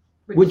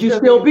 would you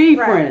still be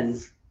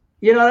friends?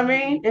 You know what I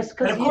mean? It's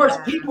because, of course,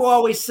 people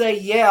always say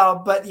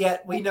but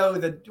yet we know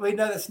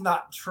that's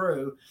not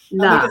true.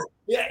 Nah.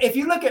 If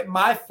you look at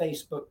my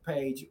Facebook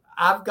page,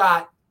 I've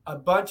got a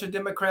bunch of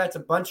Democrats,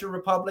 a bunch of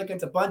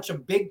Republicans, a bunch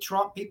of big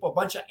Trump people, a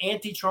bunch of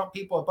anti-Trump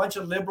people, a bunch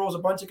of liberals, a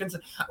bunch of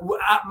conservatives.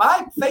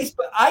 My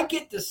Facebook, I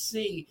get to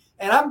see,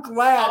 and I'm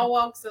glad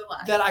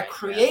that I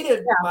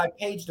created my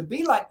page to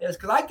be like this,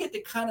 because I get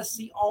to kind of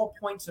see all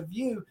points of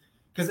view.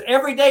 Because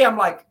every day I'm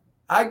like,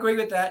 I agree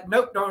with that.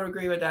 Nope, don't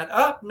agree with that.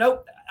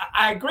 Nope,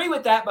 I agree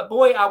with that, but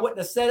boy, I wouldn't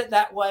have said it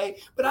that way.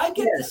 But I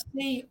get to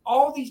see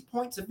all these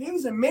points of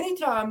views, and many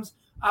times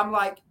I'm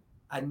like,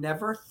 I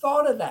never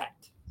thought of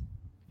that.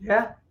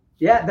 Yeah,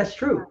 that's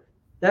true.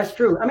 That's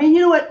true. I mean,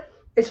 you know what?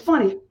 It's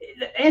funny.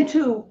 And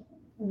too,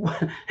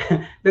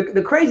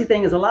 the crazy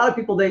thing is, a lot of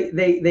people,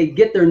 they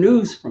get their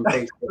news from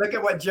Facebook. Look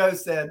at what Joe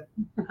said.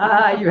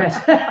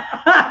 Yeah.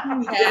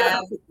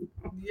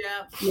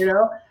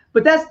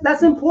 But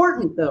that's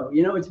important, though.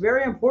 It's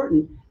very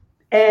important.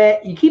 And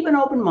you keep an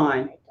open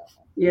mind,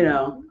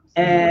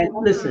 and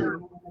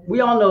listen,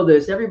 we all know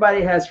this.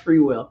 Everybody has free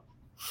will.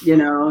 You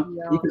can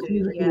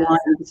choose what you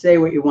want, you can say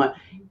what you want.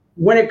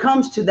 When it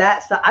comes to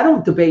that stuff, I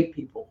don't debate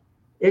people.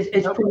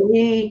 It's for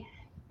me,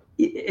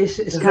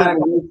 it's kind of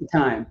a waste of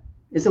time.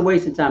 It's a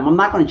waste of time. I'm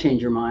not going to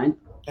change your mind.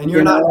 And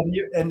you're not,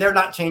 and they're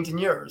not changing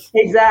yours.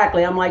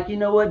 Exactly. I'm like, you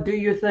know what? Do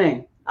your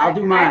thing. I'll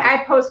do mine.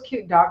 I post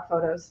cute dog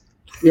photos.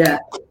 Yeah.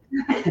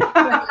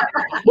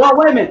 Well,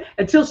 wait a minute.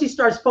 Until she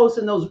starts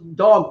posting those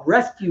dog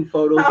rescue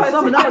photos,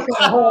 something else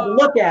to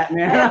look at,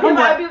 man.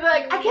 I'd be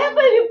like, I can't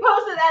believe you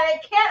posted that. I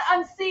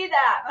can't unsee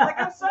that. I'm like,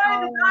 I'm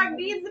sorry, the dog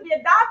needs to be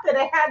adopted.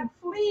 It had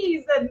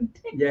fleas and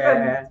ticks and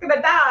it's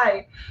gonna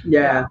die.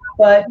 Yeah,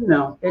 but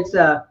it's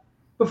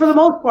but for the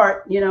most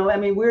part, I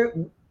mean, we're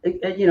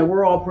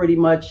all pretty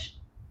much,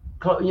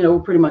 we're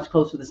pretty much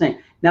close to the same.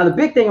 Now, the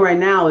big thing right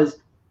now is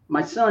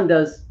my son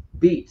does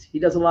beats. He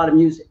does a lot of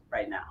music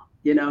right now.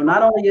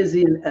 Not only is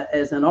he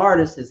as an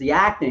artist, is he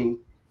acting.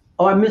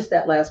 Oh, I missed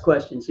that last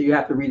question, so you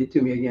have to read it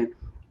to me again.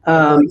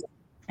 The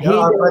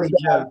one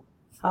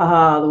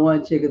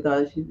chick I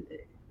thought she.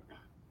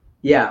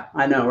 Yeah,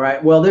 I know,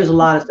 right? Well, there's a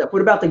lot of stuff.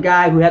 What about the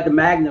guy who had the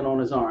magnet on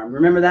his arm?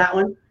 Remember that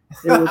one?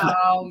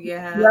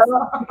 Yeah.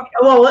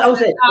 Well, I was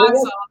saying,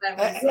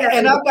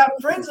 and I've got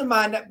friends of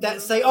mine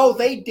that say, "Oh,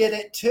 they did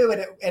it too,"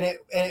 and it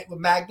with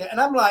magnet, and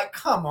I'm like,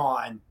 "Come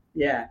on."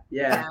 Yeah.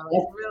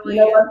 Really, You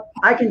know what?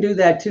 I can do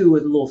that too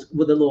with a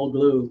little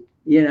glue.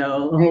 you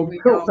know,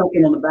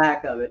 something on the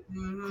back of it.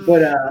 Mm-hmm.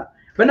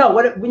 But no,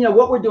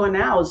 what we're doing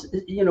now is,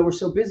 you know, we're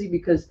so busy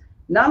because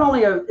not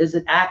only is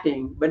it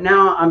acting, but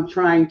now I'm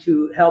trying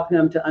to help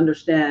him to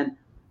understand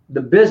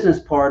the business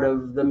part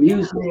of the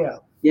music,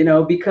 you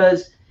know,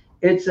 because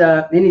it's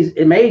and he's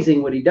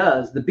amazing what he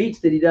does, the beats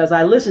that he does.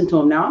 I listen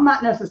to him now. I'm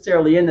not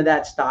necessarily into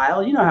that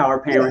style. You know how our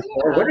parents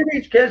are. What are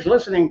these kids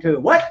listening to?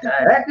 What the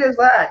heck is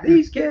that?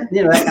 These kids,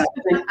 you know, that kind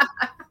of thing.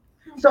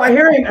 So I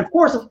hear him. Of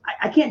course,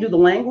 I can't do the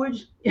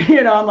language.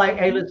 You know, I'm like,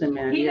 hey, listen,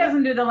 man. He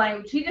doesn't do the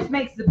language. He just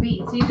makes the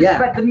beats. He just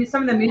but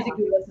some of the music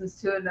he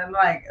listens to, and I'm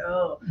like,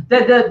 oh,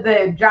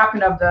 the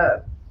dropping of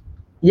the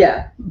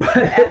but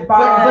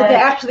they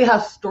actually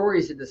have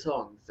stories in the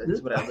songs.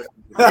 That's what I listen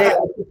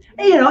to.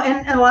 You know,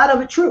 and a lot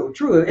of it true.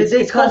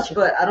 It's cuss,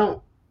 but I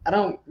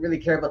don't really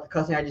care about the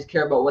cussing. I just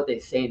care about what they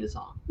say in the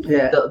song.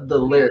 Yeah, the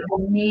lyrics,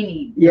 the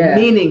meaning, the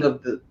meaning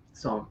of the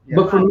song. Yeah.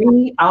 But for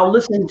me, I'll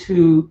listen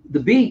to the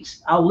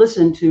beats. I'll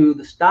listen to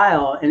the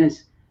style, and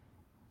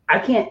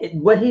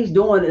what he's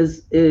doing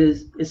is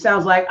it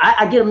sounds like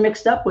I get him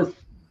mixed up with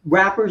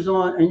rappers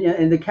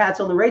and the cats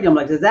on the radio. I'm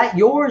like, is that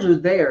yours or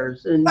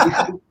theirs? And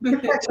to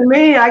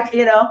me, and I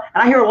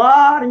hear a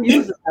lot of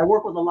music. I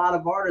work with a lot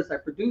of artists. I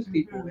produce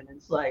people, and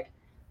it's like,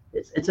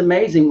 it's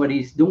amazing what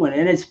he's doing.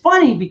 And it's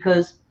funny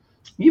because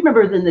you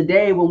remember in the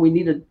day when we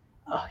needed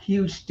a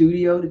huge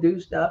studio to do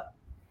stuff,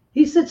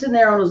 he sits in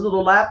there on his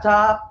little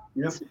laptop,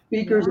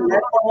 speakers and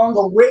headphones.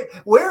 Well,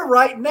 we're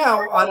right now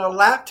on a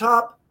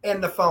laptop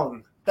and the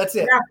phone. That's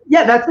it.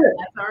 Yeah, that's it.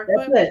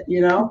 That's it.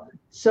 You know,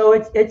 so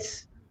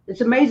it's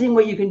amazing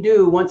what you can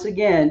do. Once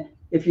again,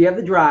 if you have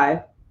the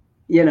drive,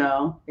 and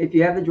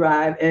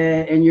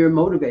you're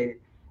motivated.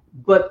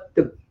 But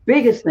the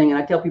biggest thing,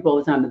 and I tell people all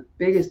the time, the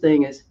biggest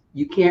thing is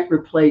you can't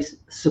replace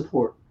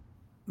support.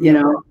 You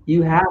know,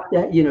 you have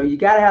to, you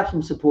got to have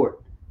some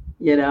support,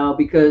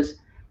 because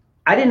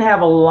I didn't have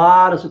a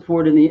lot of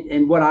support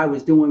in what I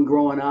was doing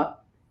growing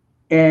up.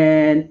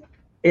 And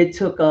it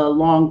took a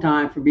long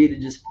time for me to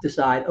just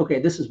decide, okay,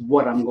 this is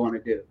what I'm going to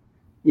do.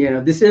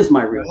 This is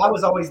my real. I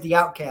was always the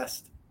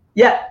outcast.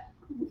 Yeah,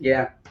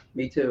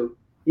 me too.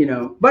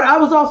 But I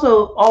was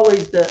also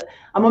always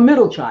I'm a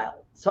middle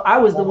child. So I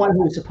was the one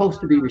who was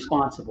supposed to be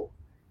responsible,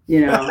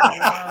 Yes.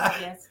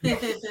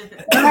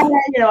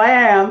 I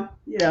am,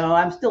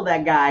 I'm still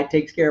that guy,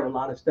 takes care of a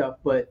lot of stuff,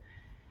 but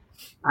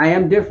I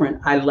am different.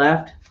 I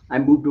left, I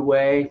moved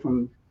away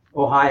from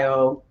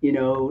Ohio,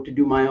 to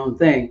do my own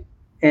thing.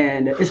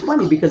 And it's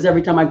funny because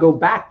every time I go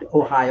back to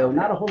Ohio,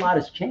 not a whole lot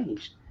has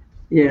changed,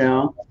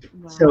 Wow.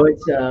 So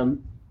it's,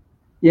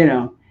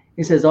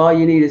 he says, all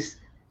you need is,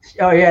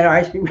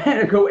 ice cream man.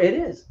 I go, it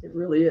is. It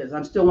really is.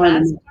 I'm still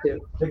learning too.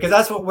 Because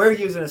that's what we're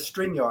using, a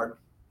StreamYard.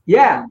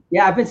 Yeah.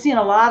 I've been seeing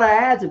a lot of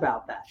ads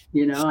about that.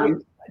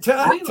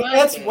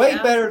 It's way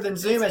better than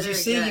Zoom. As you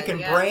see, you can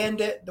brand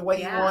it the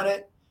way you want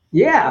it.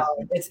 Yeah.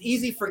 It's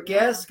easy for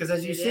guests because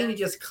as you see, you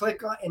just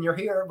click on and you're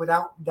here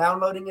without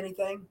downloading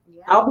anything.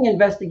 Yeah. I'll be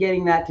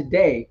investigating that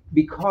today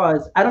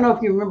because I don't know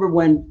if you remember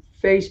when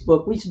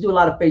Facebook, we used to do a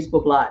lot of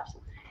Facebook Lives.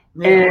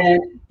 Yeah. And,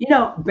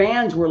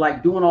 bands were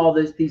like doing all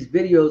these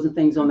videos and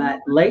things on that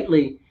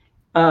lately.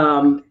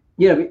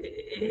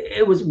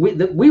 It was,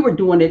 we were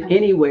doing it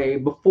anyway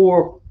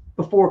before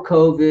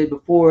COVID,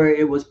 before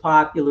it was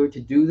popular to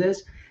do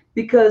this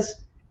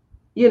because,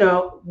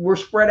 we're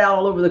spread out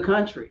all over the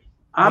country.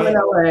 I'm in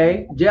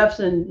LA, Jeff's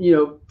in,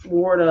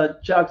 Florida,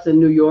 Chuck's in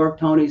New York,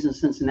 Tony's in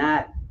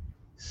Cincinnati.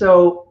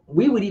 So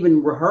we would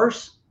even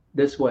rehearse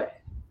this way.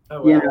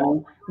 Oh,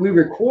 wow. We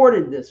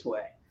recorded this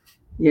way.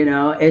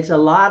 It's a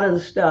lot of the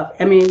stuff.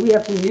 I mean, we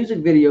have some music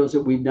videos that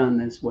we've done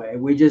this way.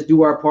 We just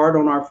do our part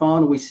on our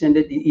phone and we send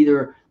it to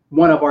either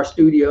one of our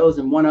studios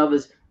and one of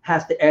us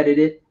has to edit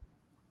it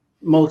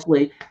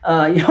mostly,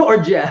 or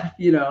Jeff,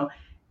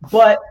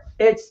 but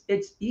it's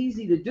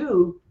easy to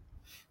do,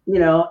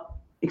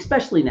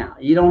 especially now.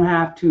 You don't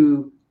have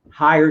to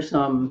hire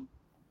some,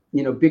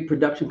 big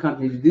production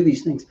company to do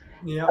these things.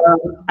 Yeah.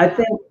 I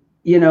think,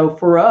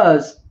 for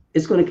us,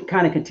 it's going to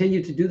kind of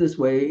continue to do this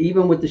way,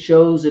 even with the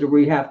shows that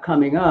we have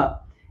coming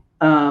up.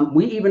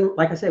 We even,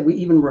 like I said, we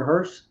even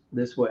rehearse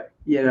this way.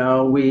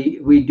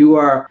 We do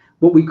our,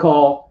 what we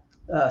call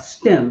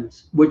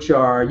stems, which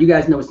are, you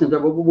guys know what stems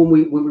are, when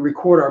we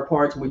record our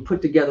parts and we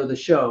put together the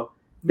show,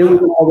 then we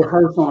can all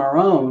rehearse on our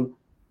own.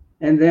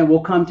 And then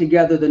we'll come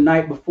together the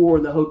night before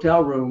in the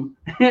hotel room,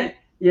 and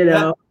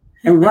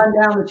run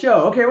down the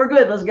show. Okay, we're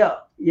good. Let's go.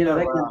 That kind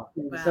of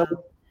thing. Wow. So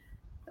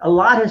a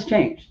lot has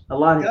changed. And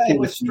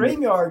with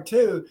StreamYard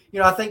too,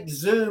 I think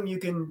Zoom, you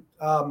can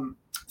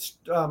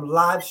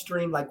live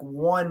stream like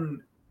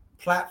one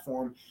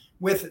platform.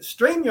 With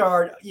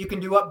StreamYard, you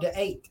can do up to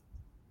 8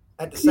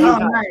 at the same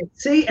time. Nice.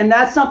 See, and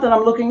that's something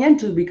I'm looking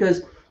into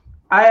because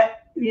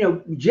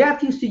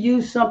Jeff used to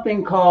use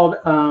something called,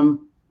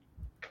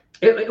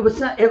 it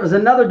was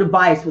another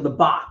device with a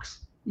box,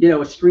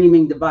 a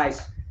streaming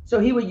device. So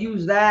he would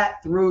use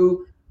that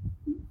through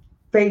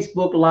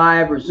Facebook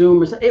Live or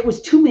Zoom or something. It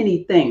was too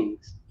many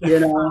things,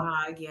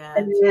 Yeah.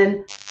 And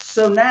then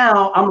so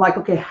now I'm like,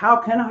 okay, how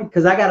can I?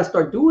 Because I got to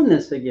start doing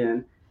this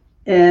again.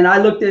 And I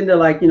looked into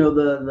like,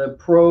 the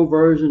pro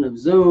version of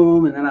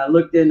Zoom, and then I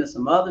looked into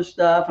some other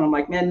stuff, and I'm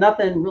like, man,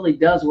 nothing really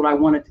does what I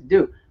want it to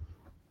do.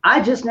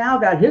 I just now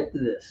got hip to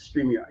this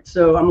StreamYard.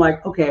 So I'm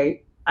like,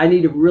 okay, I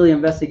need to really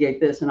investigate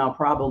this, and I'll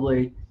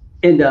probably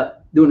end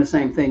up doing the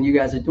same thing you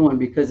guys are doing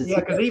because it's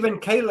because even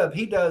Caleb,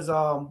 he does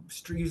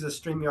uses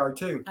StreamYard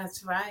too.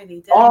 That's right,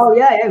 he does. Oh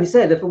yeah, he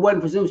said if it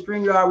wasn't for Zoom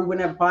StreamYard, we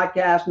wouldn't have a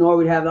podcast, nor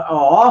we'd have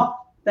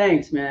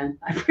thanks, man.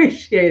 I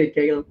appreciate it,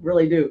 Caleb.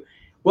 Really do.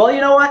 Well,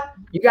 you know what?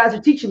 You guys are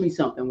teaching me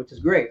something, which is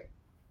great.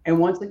 And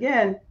once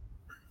again,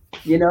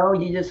 you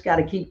just got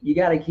to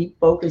keep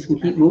focused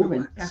and keep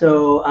moving.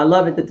 So I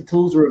love it that the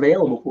tools are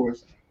available for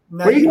us.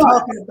 Now you're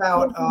talking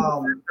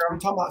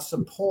about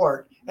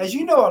support. As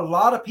you know, a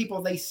lot of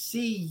people, they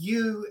see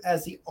you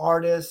as the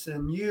artist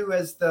and you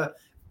as the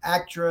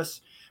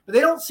actress, but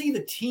they don't see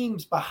the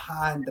teams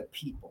behind the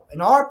people.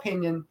 In our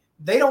opinion,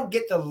 they don't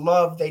get the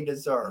love they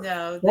deserve.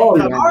 No,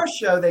 on our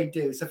show they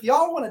do. So if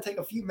y'all want to take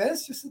a few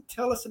minutes just to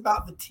tell us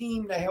about the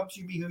team that helps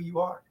you be who you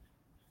are.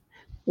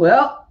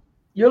 Well,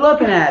 you're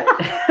looking at it.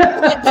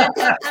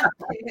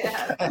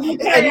 And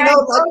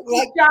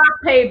job,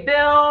 pay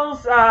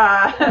bills.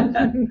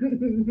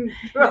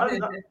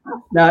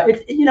 No,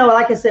 it's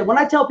like I said, when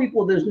I tell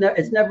people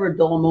it's never a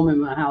dull moment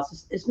in my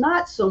house. It's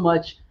not so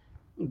much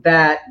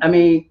that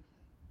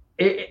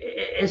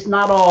it's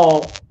not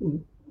all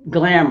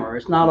glamour.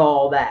 It's not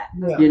all that.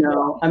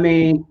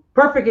 Yeah.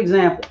 Perfect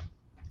example.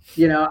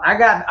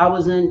 I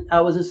was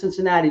in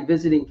Cincinnati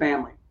visiting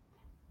family.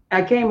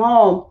 I came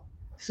home.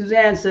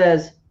 Suzanne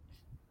says,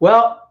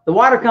 well, the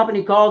water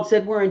company called,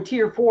 said we're in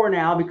tier 4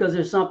 now because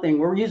there's something.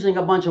 We're using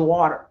a bunch of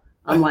water.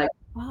 I'm like,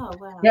 oh,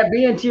 wow. Yeah,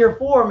 be in tier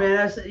 4,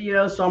 man.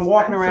 So I'm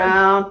walking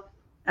around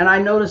and I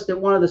noticed that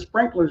one of the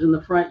sprinklers in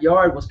the front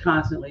yard was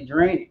constantly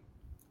draining.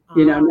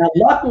 Now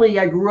luckily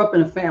I grew up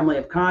in a family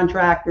of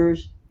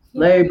contractors,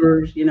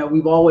 laborers,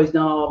 we've always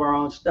done all of our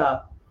own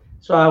stuff.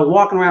 So I was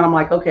walking around, I'm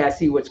like, okay, I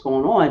see what's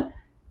going on.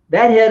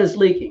 That head is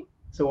leaking.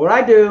 So what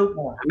I do,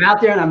 I'm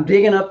out there and I'm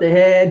digging up the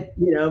head,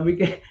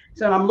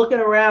 so I'm looking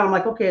around, I'm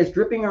like, okay, it's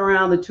dripping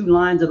around the 2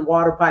 lines of the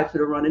water pipes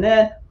that are running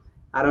in.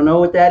 I don't know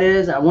what that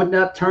is. I went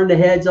up, turned the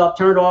heads up,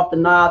 turned off the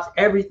knobs,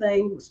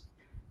 everything.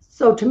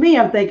 So to me,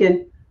 I'm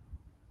thinking,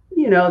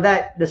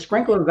 that the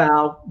sprinkler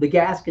valve, the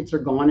gaskets are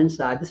gone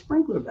inside the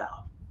sprinkler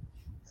valve.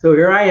 So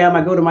here I am,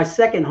 I go to my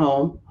second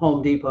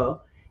Home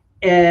Depot,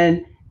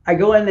 and I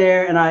go in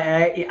there and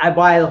I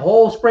buy the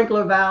whole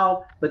sprinkler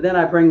valve, but then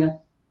I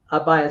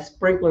buy a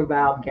sprinkler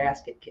valve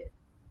gasket kit,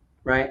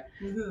 right?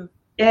 Mm-hmm.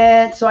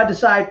 And so I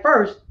decide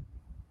first,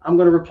 I'm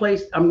going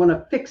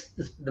to fix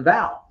the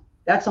valve.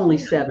 That's only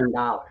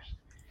 $7.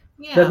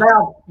 Yeah.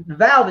 The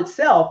valve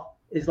itself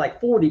is like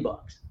 $40.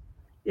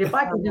 If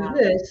I can do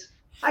this,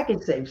 I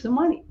can save some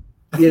money,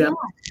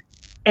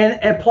 and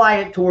apply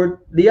it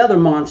toward the other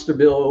monster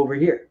bill over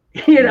here,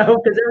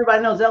 because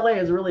everybody knows LA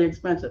is really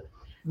expensive.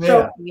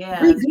 Yeah.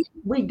 So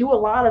we do a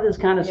lot of this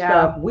kind of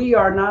stuff. We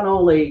are not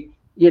only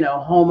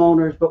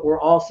homeowners, but we're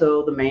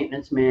also the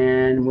maintenance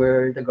man,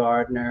 we're the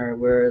gardener,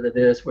 we're the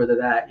this, we're the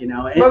that,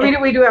 But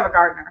we do have a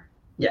gardener.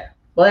 Yeah.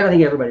 Well, I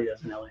think everybody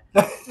does in LA.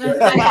 But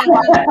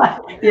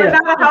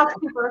not a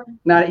housekeeper.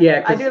 Not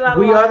yet.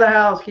 We are the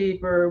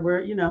housekeeper.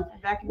 We're,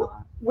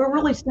 we're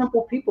really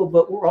simple people,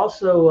 but we're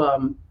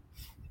also,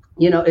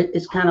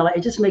 it's kind of like,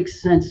 it just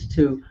makes sense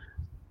to.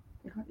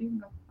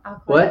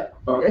 What?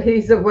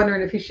 He's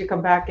wondering if he should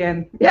come back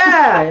in.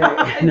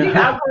 Yeah. They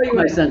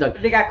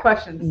got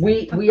questions.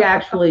 We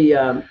actually,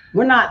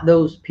 we're not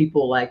those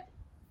people like,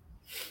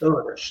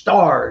 they're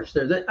stars.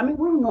 We're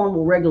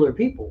normal, regular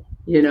people.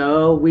 I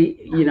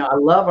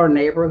love our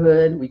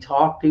neighborhood. We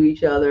talk to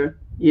each other.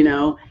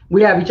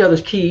 We have each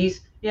other's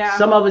keys. Yeah.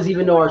 Some of us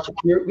even know our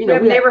security. We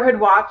have neighborhood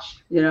watch.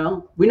 We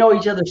know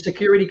each other's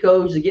security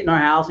codes to get in our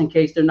house in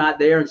case they're not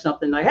there and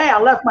something like, hey, I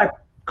left my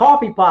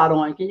coffee pot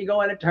on. Can you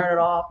go in and turn it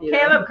off?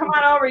 Caleb, come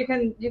on over. You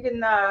can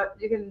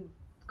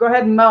go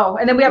ahead and mow.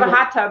 And then we have a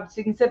hot tub, so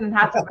you can sit in the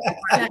hot tub.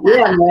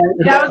 Yeah, man.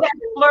 That was at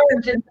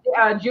Splurge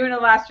in June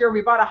of last year.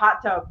 We bought a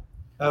hot tub.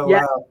 Oh,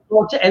 yeah. Wow.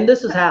 Well, and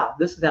this is how.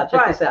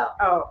 Check this out.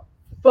 Oh.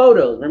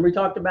 Photos. Remember we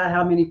talked about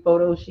how many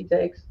photos she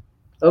takes?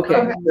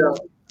 Okay. So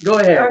go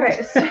ahead.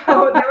 Okay.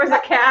 So there was a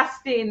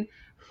casting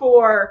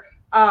for,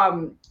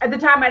 at the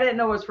time I didn't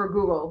know it was for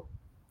Google.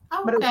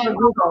 Okay. But it was for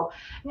Google.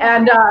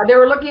 And they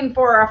were looking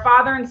for a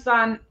father and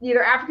son,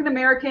 either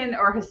African-American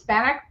or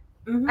Hispanic,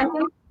 I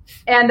think.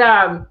 And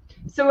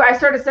so I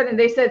started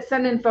they said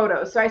send in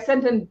photos. So I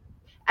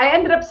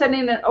ended up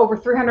sending in over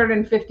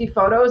 350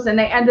 photos, and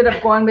they ended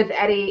up going with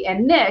Eddie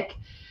and Nick.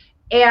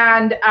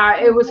 And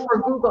it was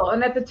for Google.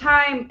 And at the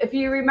time, if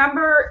you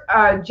remember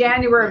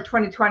January of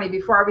 2020,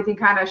 before everything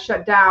kind of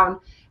shut down,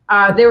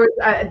 there was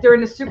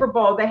during the Super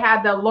Bowl, they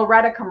had the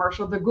Loretta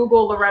commercial, the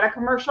Google Loretta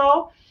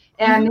commercial.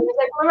 And he was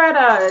like,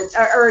 Loretta,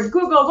 or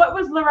Google, what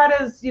was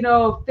Loretta's,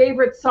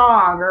 favorite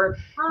song? Or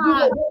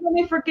Google, let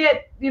me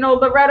forget,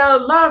 Loretta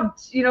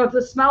loved,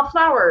 to smell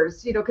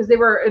flowers, because they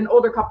were an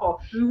older couple.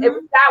 Mm-hmm.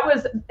 That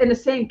was in the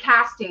same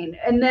casting.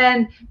 And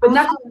then, but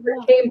nothing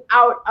ever came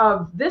out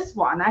of this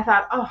one. I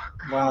thought, oh,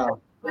 God.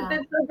 Wow.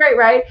 It's so great,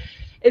 right?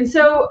 And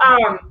so,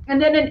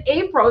 and then in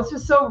April, it's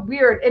just so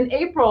weird. In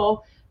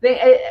April,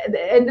 they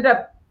ended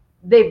up,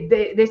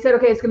 they said,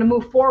 okay, it's going to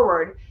move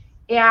forward,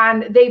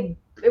 and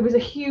it was a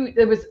huge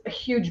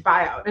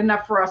buyout,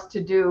 enough for us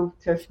to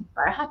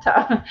buy a hot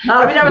tub.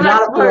 Not a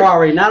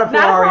Ferrari, but it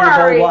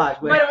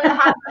was a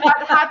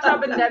hot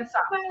tub and then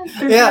some.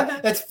 Yeah,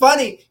 it's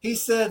funny. He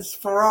says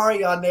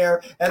Ferrari on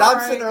there, and I'm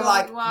sitting there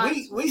like,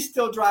 we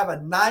still drive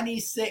a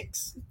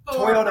 '96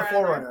 Toyota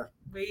 4Runner.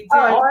 We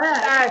do.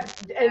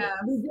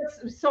 We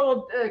just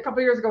sold a couple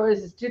years ago.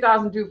 This is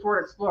 2002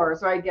 Ford Explorer,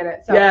 so I get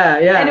it. So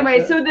yeah.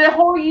 Anyway, so the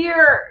whole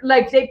year,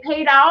 like they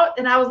paid out,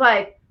 and I was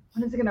like,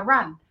 when is it gonna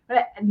run?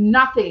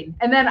 Nothing.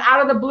 And then out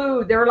of the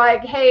blue, they were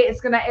like, hey,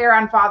 it's gonna air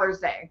on Father's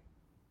Day.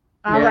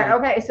 And I was like,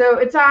 okay, so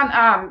it's on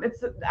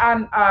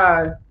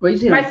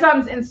my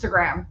son's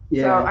Instagram.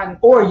 Yeah. So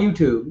or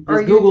YouTube.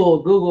 Just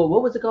Google,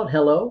 what was it called?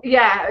 Hello?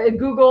 Yeah,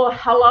 Google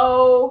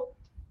Hello.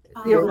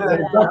 But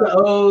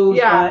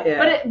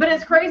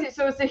it's crazy.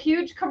 So it's a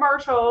huge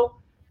commercial,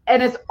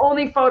 and it's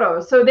only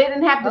photos. So they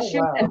didn't have to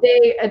shoot a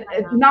day,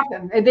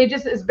 nothing. They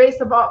just is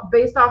based off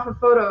of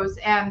photos,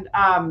 and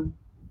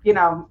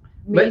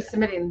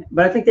submitting.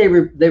 But I think they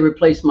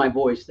replaced my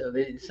voice though.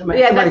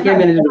 Somebody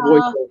came in and did the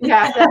voice.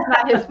 Yeah, that's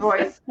not his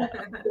voice.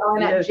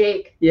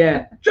 Jake.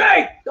 Yeah,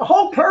 Jake. The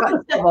whole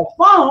purpose of a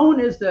phone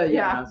is to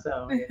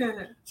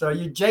So are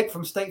you Jake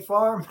from State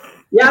Farm?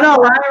 Yeah, I know,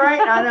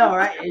 right? I know,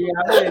 right?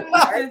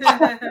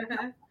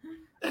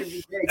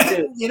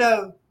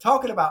 Yeah.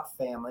 Talking about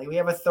family, we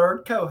have a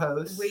third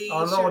co-host,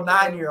 our little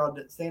 9-year-old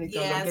that's standing.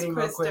 Yes, get him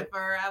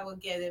Christopher. I will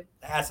get him.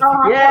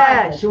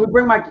 Should we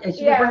bring our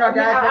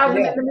guys?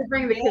 Let me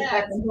bring the kids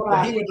back.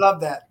 He would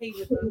love that.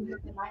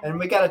 And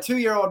we got a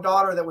 2-year-old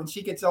daughter that when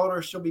she gets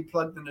older, she'll be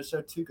plugged in the show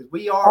too, because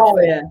we are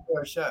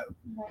our show.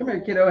 Come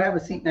here, kiddo. Have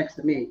a seat next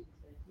to me.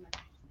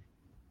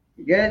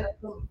 You good?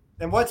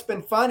 And what's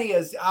been funny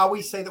is I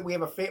always say that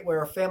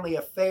we're a family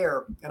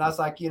affair, and I was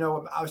like,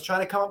 I was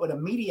trying to come up with a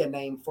media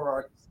name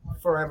for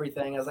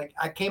everything. I was like,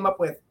 I came up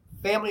with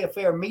Family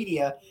Affair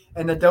Media,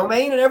 and the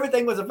domain and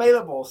everything was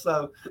available.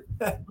 So,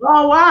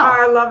 oh wow,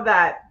 I love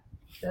that.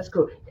 That's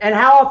cool. And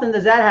how often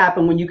does that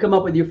happen when you come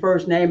up with your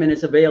first name and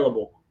it's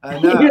available? I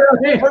know.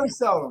 Very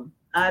seldom.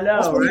 I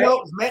know. That's what it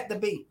was meant to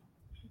be.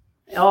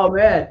 Oh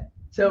man.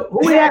 So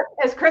who we have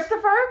is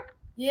Christopher?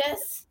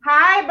 Yes.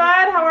 Hi,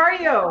 bud. How are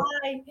you?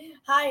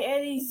 Hi,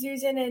 Eddie,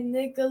 Susan, and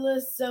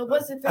Nicholas. So,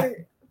 what's the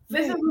favorite?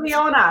 This is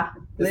Leona.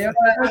 Leona.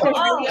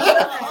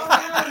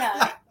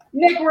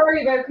 Nick, where are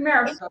you, babe? Come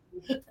here.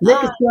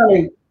 Nick is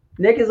coming.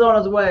 Nick is on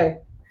his way.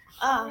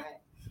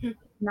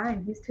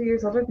 9. He's 2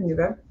 years older than you,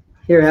 babe.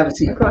 Here, have a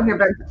seat. Come here,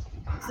 babe.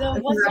 So,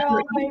 what's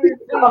your favorite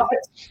food?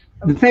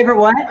 The favorite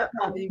what?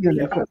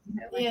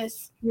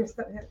 Yes.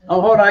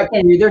 Oh, hold on. I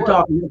can't hear you. They're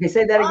talking. Okay,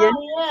 say that again.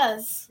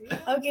 Yes.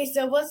 Okay,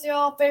 so what's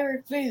your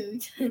favorite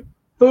food?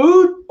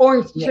 Food?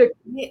 Orange chicken.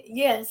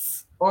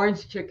 Yes.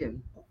 Orange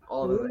chicken.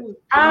 All the way.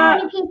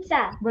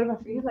 Pizza. What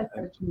about for you? Like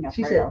fettuccine?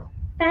 She said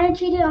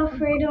fettuccine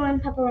Alfredo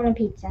and pepperoni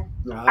pizza.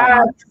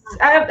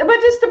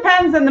 It just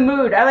depends on the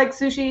mood. I like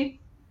sushi.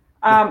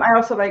 I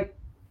also like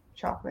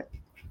chocolate.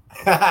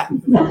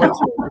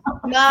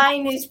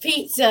 Mine is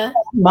pizza.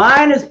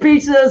 Mine is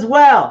pizza as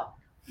well.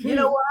 You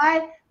know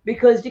why?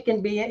 Because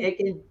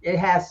it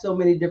has so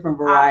many different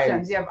varieties.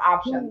 Options. You have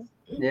options.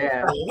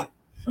 Yeah.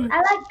 I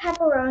like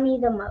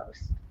pepperoni the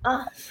most.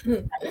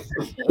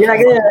 Yeah,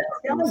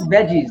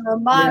 veggies.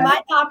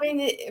 My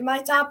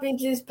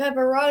toppings is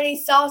pepperoni,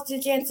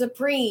 sausage, and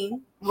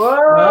supreme.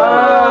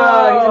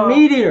 Whoa! He's a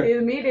meat eater. He's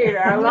a meat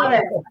eater. I love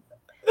it.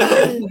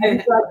 Have you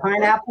tried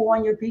pineapple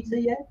on your pizza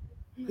yet?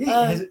 We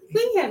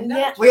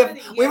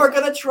were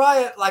gonna try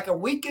it like a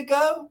week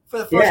ago for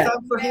the first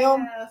time for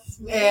him,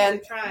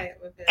 and I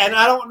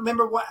don't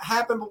remember what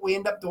happened, but we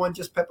ended up doing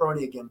just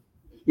pepperoni again.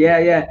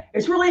 Yeah.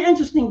 It's really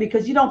interesting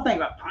because you don't think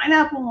about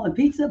pineapple on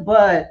pizza,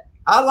 but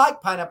I like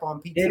pineapple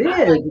on pizza.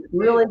 It is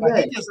really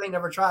good. He just ain't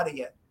never tried it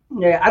yet.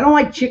 Yeah, I don't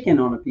like chicken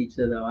on a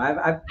pizza though.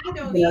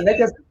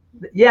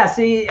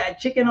 See,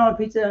 chicken on a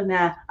pizza,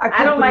 nah.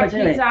 I don't like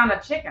pizza on a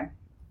chicken.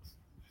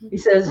 He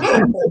says. He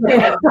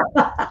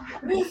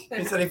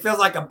said he feels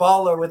like a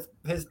baller with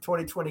his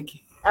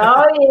 2020.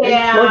 Oh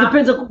yeah. Well, it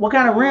depends on what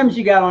kind of rims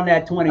you got on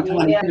that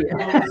 2020.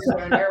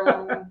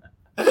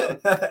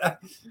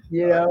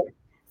 You know.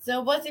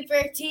 So, what's your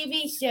favorite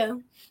TV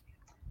show?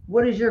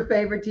 What is your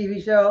favorite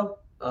TV show?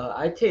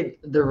 I'd say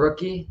The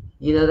Rookie.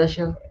 You know that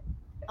show?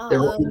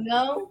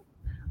 No.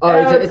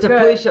 Oh, it's a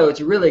police show.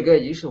 It's really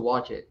good. You should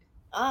watch it.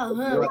 You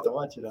have to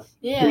watch it.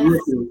 Yeah.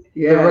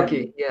 The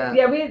Rookie. Yeah.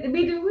 Yeah, we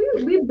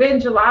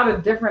binge a lot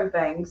of different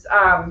things.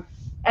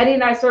 Eddie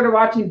and I started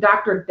watching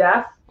Dr.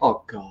 Death.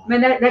 Oh God.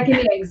 Man, that gave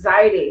me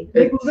anxiety.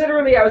 Like,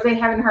 literally, I was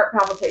having heart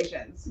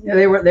palpitations. Yeah,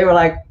 they were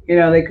like,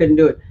 they couldn't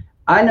do it.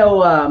 I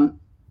know.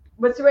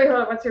 What's your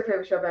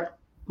favorite show, babe?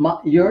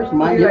 Yours?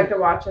 What do you like to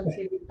watch on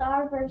TV?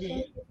 Star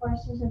versus the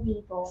Forces of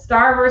Evil.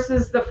 Star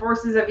versus the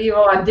Forces of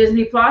Evil on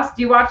Disney Plus.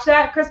 Do you watch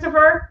that,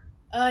 Christopher?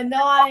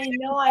 No, I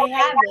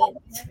haven't.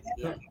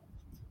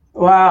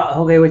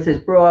 Wow. Okay, wait, says,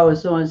 bro, I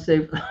was so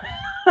unsafe.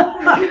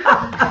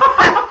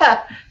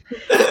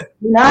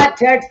 Not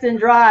text and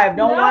drive.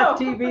 Don't watch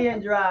TV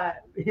and drive.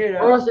 You know,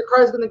 or else your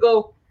car's gonna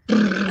go.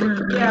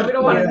 Yeah, we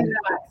don't want to do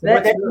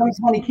that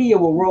 2020 Kia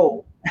will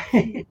roll.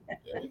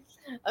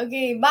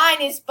 Okay,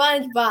 mine is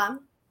SpongeBob.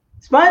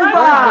 SpongeBob.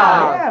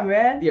 Yeah,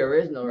 man. The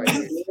original, right?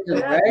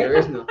 Right? The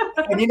original.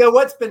 And you know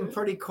what's been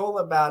pretty cool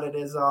about it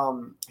is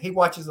he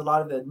watches a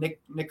lot of the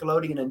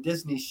Nickelodeon and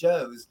Disney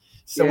shows.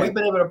 So we've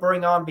been able to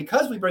bring on,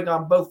 because we bring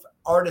on both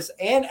artists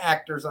and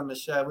actors on the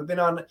show, we've been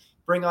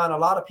bring on a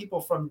lot of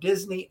people from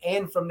Disney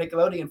and from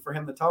Nickelodeon for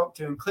him to talk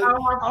to. Include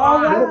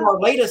one of our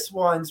latest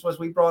ones was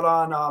we brought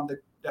on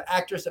the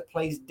actress that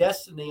plays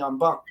Destiny on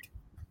Bunked.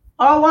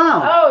 Oh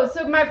wow! Oh,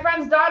 so my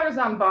friend's daughter's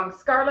on Bunk,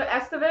 Scarlett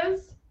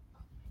Estevez.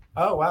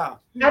 Oh wow!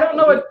 I don't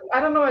know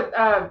what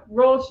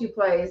role she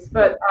plays,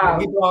 but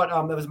we brought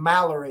it was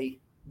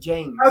Mallory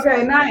James.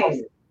 Okay,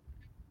 nice.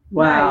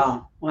 Wow!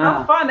 Nice.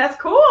 Wow! Fun. That's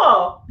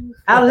cool.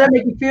 How does that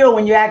make you feel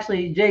when you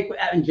actually Jake,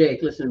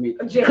 listen to me.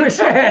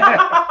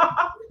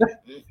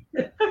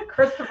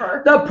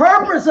 Christopher. The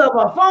purpose of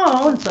a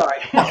phone.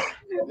 Sorry.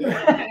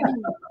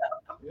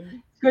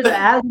 Christopher,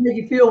 how does it make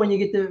you feel when you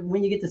get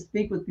to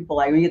speak with people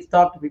when you get to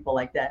talk to people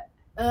like that?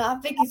 I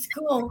think it's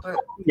cool.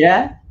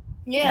 Yeah.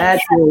 Yeah.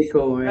 That's really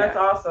cool, man. That's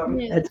awesome.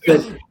 Yeah. That's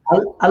good.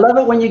 I love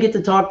it when you get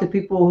to talk to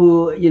people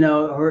who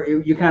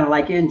you're kind of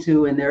like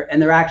into, and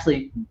they're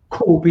actually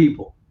cool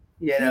people.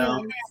 You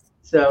know.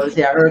 So I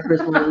heard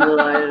Chris was a little.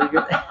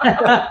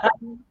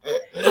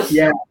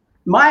 Yeah.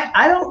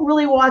 I don't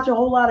really watch a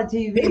whole lot of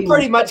TV. He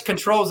pretty much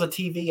controls the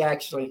TV,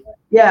 actually.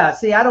 Yeah,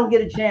 see, I don't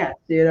get a chance,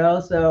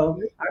 so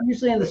I'm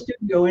usually in the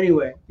studio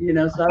anyway,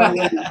 so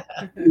I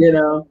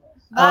don't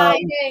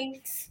Bye,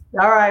 thanks.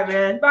 All right,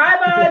 man. Bye,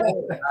 bud.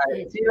 All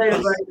right, see you later,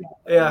 buddy.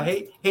 Yeah,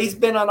 he's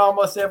been on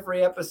almost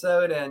every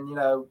episode, and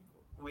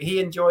he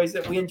enjoys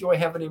it. We enjoy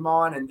having him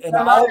on, and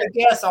all the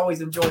guests always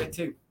enjoy it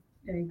too.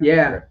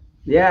 Yeah,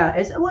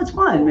 it's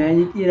fun,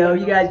 man.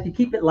 You guys, you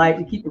keep it light,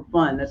 you keep it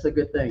fun. That's a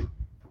good thing.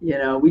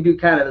 We do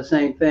kind of the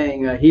same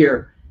thing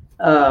here.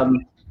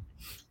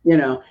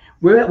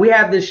 We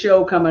have this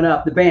show coming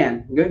up. The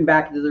band, getting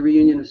back into the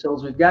Reunion of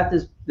Souls. We've got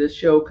this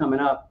show coming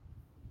up,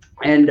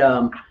 and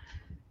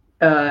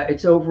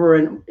it's over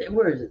in,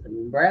 where is it?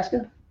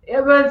 Nebraska?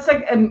 It's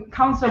like in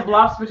Council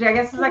Bluffs, which I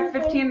guess is like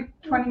 15,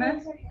 20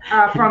 minutes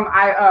from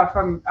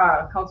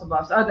Council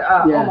Bluffs,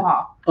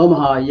 Omaha.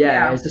 Omaha,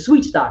 yeah. It's the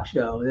Sweet Stock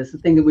show. That's the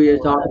thing that we were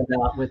talking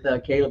about with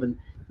Caleb and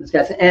this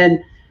guy. And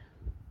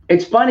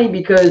it's funny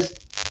because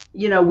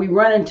we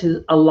run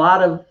into a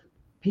lot of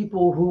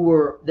people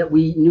that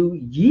we knew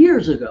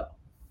years ago,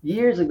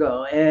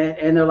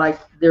 and they're like,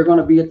 they're going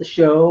to be at the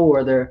show,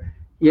 or they're,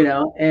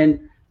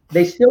 and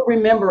they still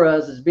remember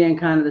us as being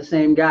kind of the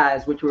same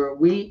guys, which were,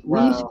 we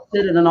used to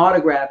sit at an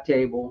autograph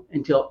table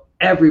until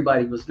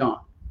everybody was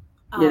gone.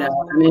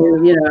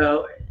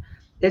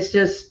 It's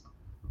just,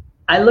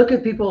 I look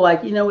at people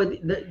like,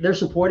 they're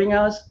supporting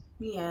us.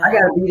 Yeah. I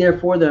got to be there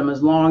for them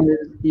as long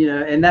as,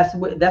 and that's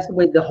the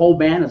way the whole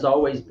band has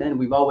always been.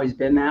 We've always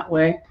been that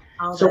way.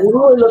 Oh, so we're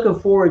really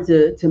looking forward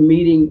to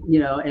meeting,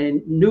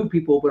 and new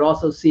people, but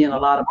also seeing a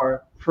lot of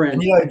our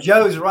friends. And,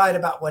 Joe's right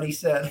about what he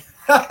said.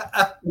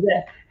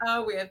 Yeah.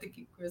 Oh, we have to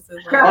keep Chris in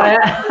line.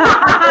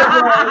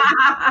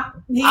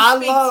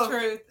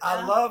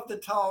 I love the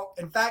talk.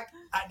 In fact,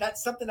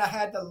 that's something I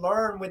had to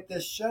learn with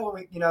this show.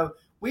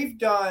 We've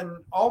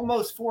done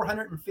almost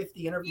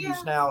 450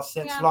 interviews now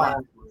since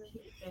launch.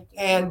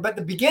 But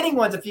the beginning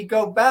ones, if you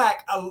go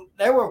back,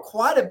 there were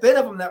quite a bit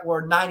of them that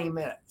were 90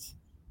 minutes.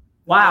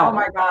 Wow. Oh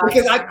my God.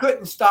 Because I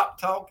couldn't stop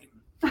talking.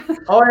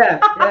 Oh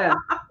yeah.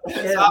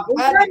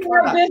 It's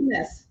your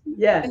business.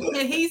 Yeah. And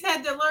he's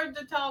had to learn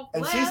to talk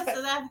less,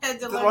 and I've had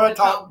to learn to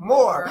talk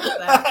more.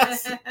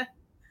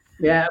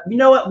 Yeah. You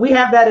know what? We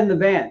have that in the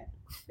band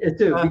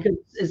too, because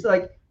it's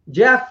like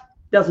Jeff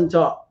doesn't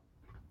talk.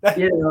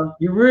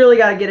 You really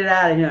got to get it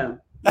out of him.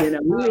 He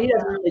doesn't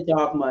really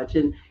talk much.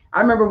 And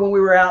I remember when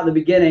we were out in the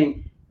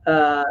beginning,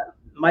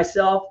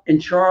 myself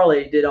and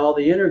Charlie did all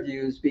the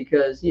interviews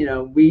because,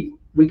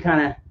 we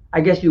kind of, I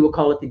guess you would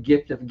call it the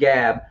gift of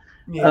gab.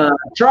 Yeah.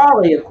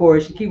 Charlie, of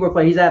course, the keyboard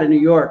player, he's out of New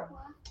York.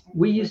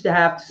 We used to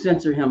have to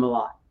censor him a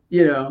lot,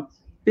 and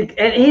he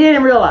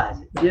didn't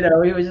realize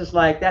it. He was just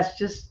like, that's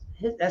just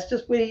this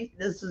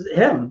is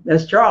him.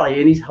 That's Charlie.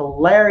 And he's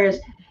hilarious.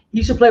 He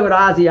used to play with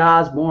Ozzy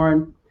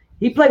Osbourne.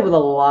 He played with a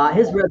lot.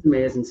 His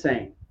resume is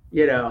insane,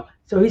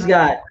 so he's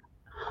got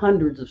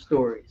hundreds of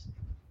stories.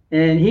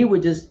 And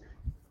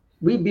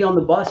we'd be on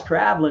the bus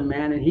traveling,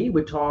 man, and he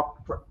would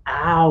talk for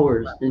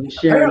hours. And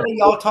apparently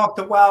y'all talked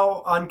a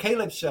while on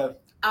Caleb's show.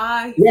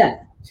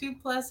 Yeah.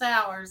 2+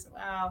 hours.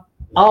 Wow.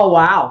 Oh,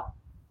 wow.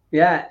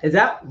 Yeah.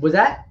 Was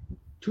that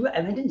 2?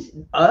 I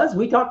mean,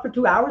 we talked for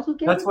 2 hours with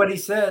Caleb? That's what he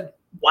said.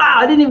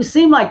 Wow. It didn't even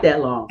seem like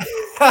that long.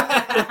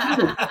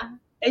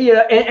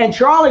 And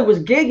Charlie was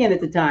gigging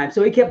at the time,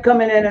 so he kept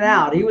coming in and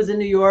out. He was in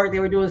New York. They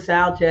were doing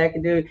sound check,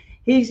 and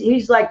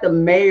he's like the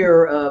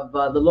mayor of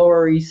the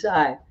Lower East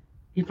Side.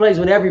 He plays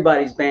with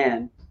everybody's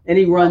band, and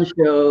he runs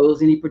shows,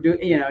 and he produces.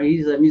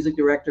 He's a music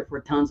director for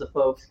tons of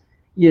folks.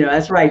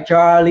 That's right,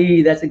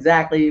 Charlie. That's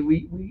exactly.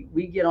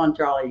 We get on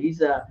Charlie.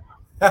 He's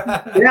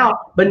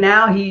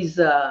now he's.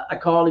 I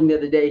called him the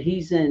other day.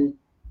 He's in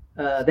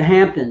the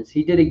Hamptons.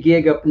 He did a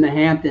gig up in the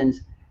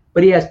Hamptons,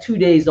 but he has 2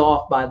 days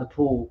off by the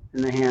pool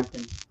in the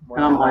Hamptons. Wow.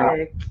 And I'm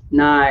like,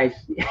 nice.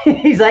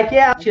 He's like,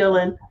 yeah, I'm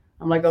chilling.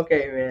 I'm like,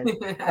 okay, man.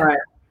 All right.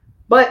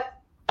 But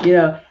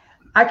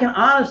I can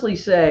honestly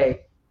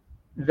say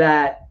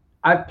that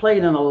I've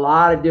played in a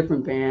lot of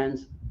different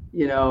bands.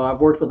 I've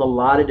worked with a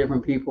lot of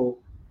different people,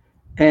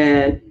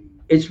 and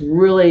it's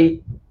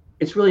really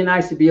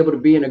nice to be able to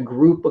be in a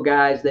group of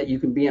guys that you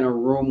can be in a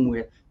room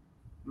with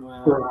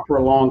for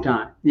a long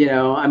time.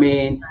 I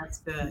mean, that's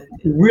good.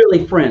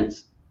 Really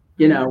friends.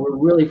 We're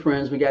really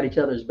friends. We got each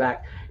other's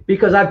back,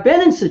 because I've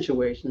been in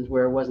situations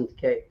where it wasn't the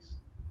case.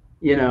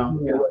 It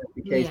wasn't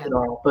the case at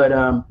all. But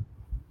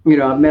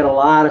I've met a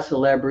lot of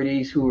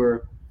celebrities who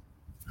are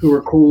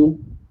cool.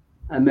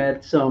 I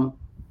met some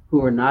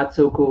who are not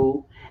so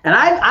cool. And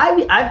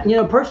I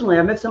personally,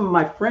 I met some of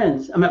my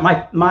friends. I met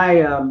my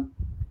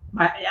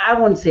I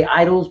wouldn't say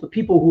idols, but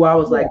people who I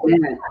was like,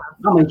 man,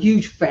 I'm a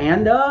huge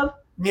fan of.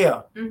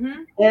 Yeah.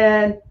 Mm-hmm.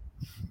 And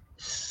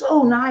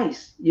so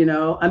nice,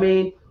 I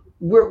mean,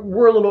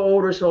 we're a little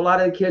older, so a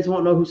lot of the kids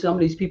won't know who some of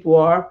these people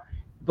are.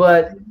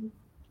 But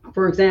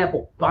for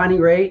example, Bonnie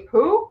Raitt.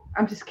 Who?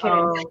 I'm just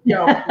kidding.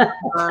 No.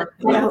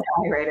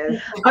 Bonnie Raitt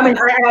is. I mean,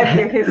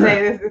 I can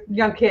say this,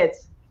 young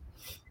kids.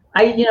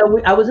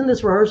 I was in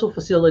this rehearsal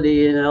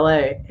facility in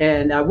LA,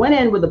 and I went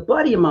in with a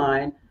buddy of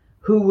mine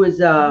who was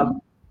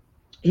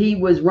he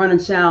was running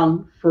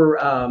sound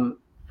for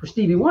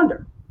Stevie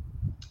Wonder.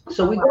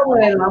 So we go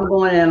in, and I'm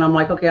going in, and I'm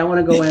like, okay, I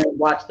want to go in and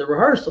watch the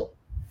rehearsal,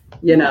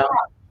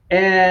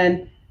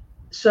 And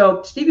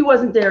so Stevie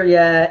wasn't there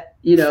yet,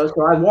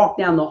 so I walked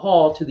down the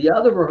hall to the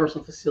other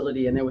rehearsal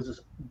facility, and there was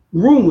this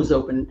room was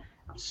open.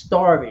 I'm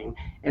starving,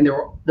 and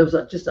there was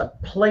just a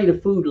plate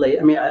of food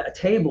a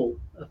table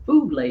of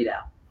food laid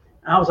out.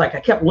 And I was like, I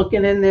kept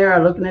looking in there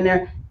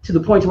to the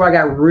point where I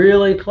got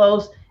really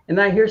close, and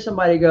I hear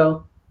somebody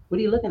go, "What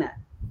are you looking at?"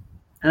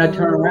 And I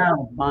turn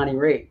around, Bonnie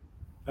Raitt.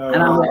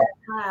 And I'm like,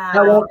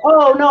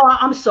 oh no,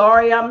 I'm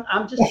sorry,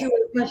 I'm just here.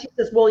 And she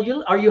says,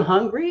 well, are you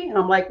hungry? And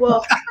I'm like,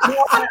 well, and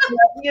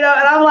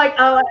I'm like,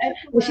 and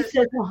she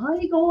says, well,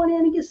 honey, go on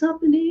in and get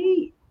something to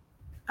eat.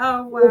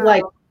 Oh wow. I was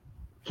like,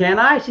 can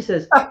I? She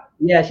says,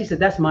 yeah. She said,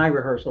 that's my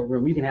rehearsal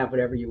room. You can have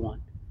whatever you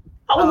want.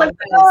 I was like,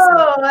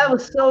 oh, that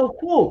was so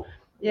cool.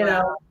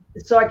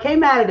 So I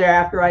came out of there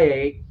after I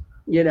ate,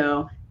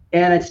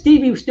 and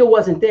Stevie still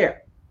wasn't there.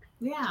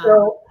 Yeah.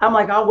 So I'm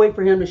like, I'll wait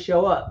for him to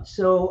show up.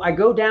 So I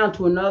go down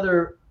to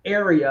another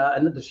area,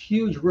 and this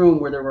huge room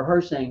where they're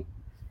rehearsing,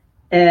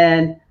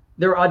 and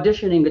they're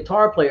auditioning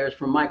guitar players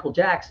from Michael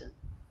Jackson.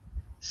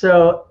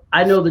 So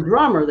I know the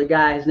drummer, the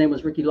guy, his name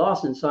was Ricky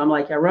Lawson. So I'm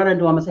like, I run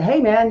into him and say, hey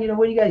man,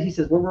 what do you guys? He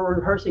says, we're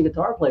rehearsing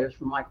guitar players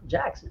from Michael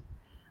Jackson.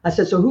 I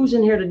said, so who's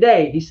in here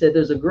today? He said,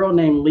 there's a girl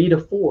named Lita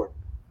Ford.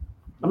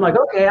 I'm like,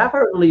 okay, I've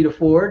heard of Lita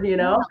Ford,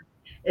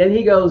 And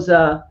he goes,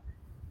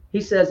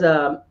 he says,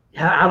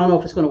 I don't know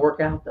if it's going to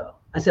work out though.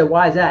 I said,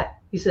 why is that?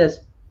 He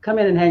says, come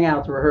in and hang out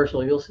at the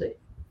rehearsal. You'll see.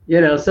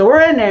 So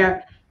we're in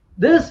there.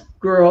 This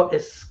girl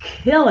is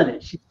killing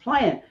it. She's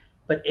playing.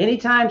 But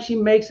anytime she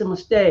makes a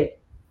mistake,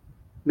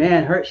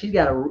 man, she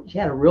had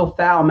a real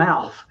foul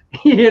mouth.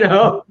 He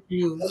was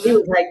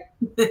like,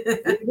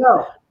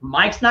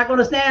 Mike's not going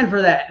to stand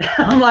for that.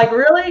 I'm like,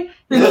 really?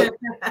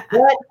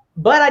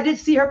 But I did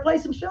see her play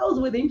some shows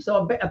with him.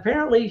 So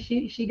apparently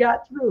she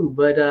got through.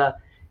 But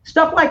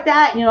stuff like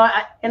that,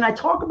 I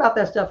talk about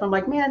that stuff. I'm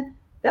like, man,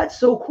 that's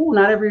so cool.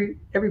 Not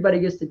everybody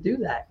gets to do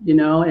that,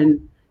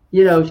 and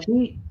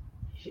she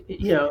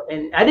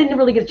and I didn't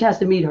really get a chance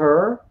to meet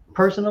her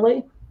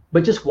personally,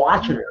 but just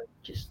watching her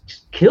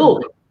just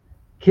killed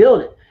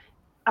it.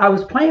 I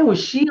was playing with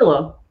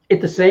Sheila at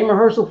the same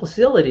rehearsal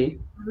facility,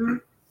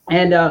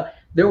 and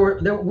we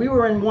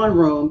were in one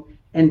room,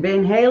 and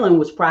Van Halen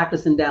was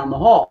practicing down the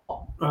hall.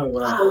 Oh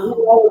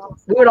wow!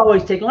 So we would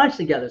always take lunch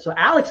together. So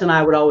Alex and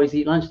I would always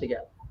eat lunch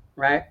together.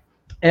 Right.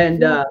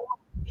 And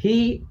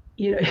he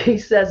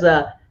says,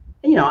 of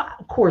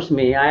course,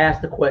 I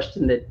asked the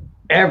question that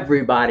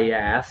everybody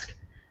asks.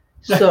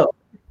 So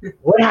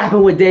what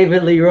happened with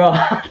David Lee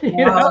Roth? He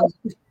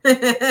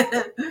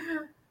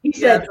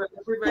said,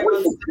 don't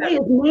even say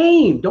his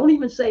name. Don't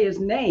even say his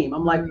name.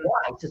 I'm like,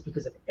 why? Just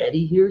because if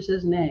Eddie hears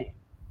his name,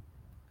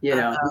 he's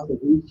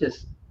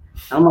just,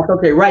 I'm like,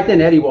 okay, right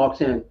then Eddie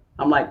walks in.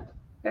 I'm like,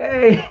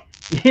 hey, I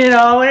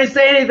didn't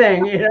say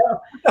anything,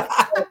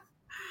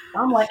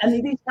 I'm like,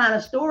 these kind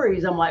of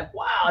stories, I'm like,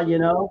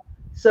 wow,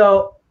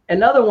 So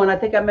another one, I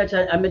think I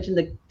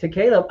mentioned to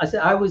Caleb. I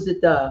said I was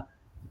at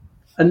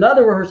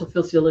another rehearsal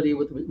facility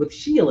with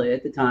Sheila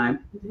at the time,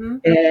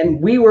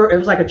 and it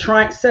was like a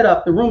triangle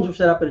setup. The rooms were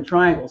set up in a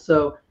triangle.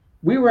 So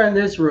we were in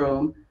this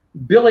room.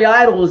 Billy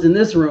Idol was in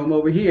this room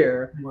over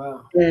here,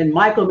 wow, and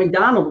Michael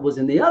McDonald was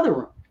in the other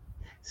room.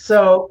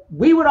 So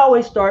we would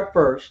always start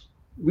first.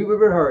 We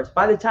would rehearse.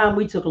 By the time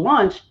we took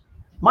lunch,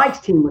 Mike's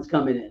team was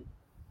coming in,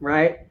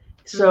 right?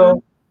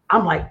 So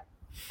I'm like,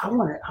 I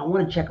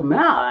want to check them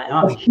out.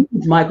 I'm a huge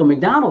Michael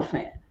McDonald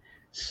fan.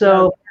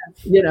 So,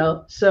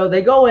 so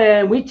they go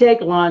in, we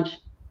take lunch,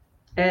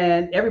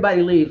 and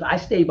everybody leaves. I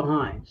stay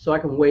behind so I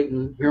can wait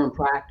and hear them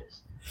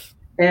practice.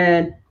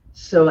 And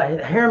so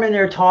I hear them in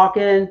there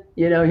talking,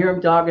 hear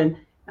them talking.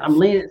 I'm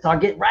leaning, so I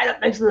get right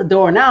up next to the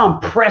door. Now I'm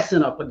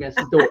pressing up against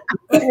the door.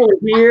 People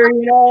here,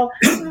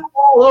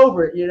 all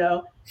over it,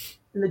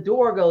 And the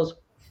door goes,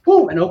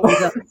 boom, and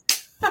opens up.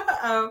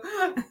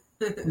 Uh-oh.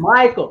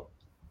 Michael,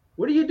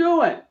 what are you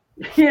doing?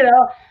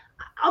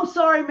 I'm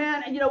sorry,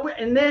 man.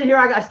 And then here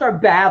I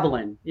start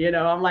babbling.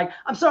 I'm like,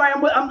 I'm sorry.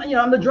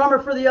 I'm the drummer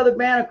for the other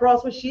band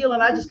across with Sheila,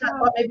 and I just thought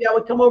maybe I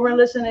would come over and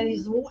listen. And he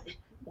says, well,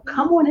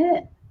 come on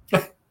in.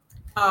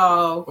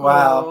 Oh, cool.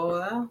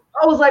 Wow.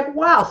 I was like,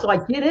 wow. So I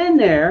get in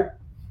there.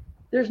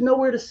 There's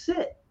nowhere to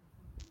sit.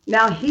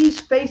 Now he's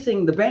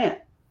facing the band.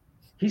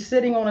 He's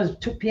sitting on his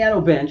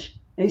piano bench,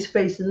 and he's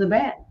facing the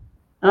band.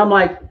 And I'm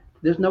like,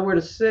 there's nowhere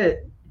to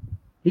sit.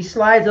 He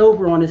slides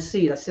over on his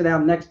seat. I sit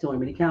down next to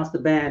him, and he counts the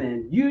band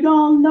in. You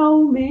don't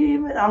know me.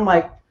 I'm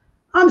like,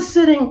 I'm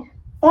sitting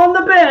on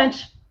the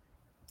bench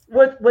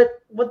with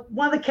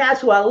one of the cats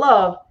who I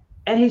love,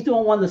 and he's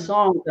doing one of the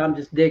songs that I'm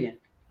just digging.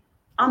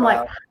 I'm like,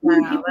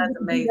 wow, that's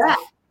amazing. That?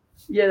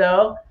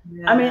 Yeah.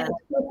 I mean, it's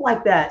stuff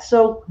like that.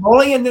 So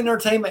only in the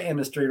entertainment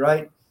industry,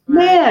 right?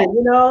 Man,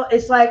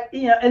 it's like,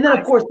 and then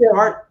of course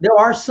there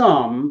are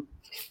some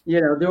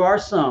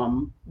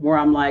where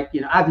I'm like,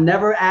 I've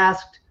never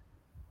asked.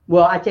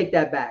 Well, I take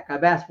that back.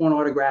 I've asked for an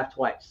autograph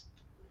twice.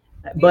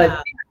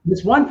 But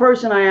this one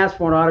person I asked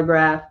for an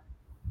autograph,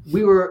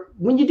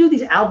 when you do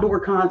these outdoor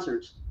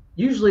concerts,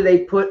 usually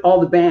they put all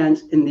the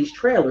bands in these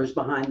trailers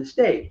behind the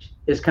stage.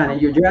 It's kind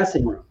of your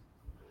dressing room.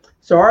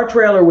 So our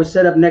trailer was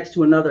set up next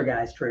to another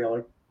guy's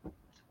trailer.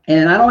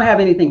 And I don't have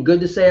anything good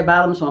to say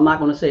about him, so I'm not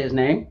going to say his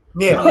name.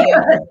 Yeah.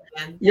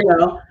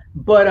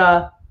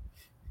 But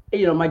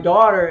my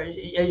daughter,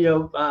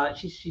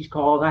 she's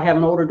called. I have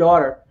an older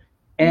daughter.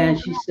 And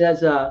she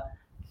says,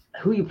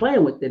 who are you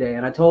playing with today?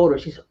 And I told her,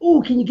 she said,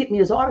 oh, can you get me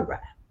his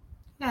autograph?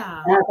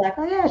 Yeah. And I was like,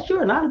 oh, yeah,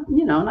 sure. Not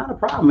a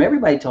problem.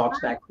 Everybody talks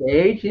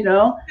backstage,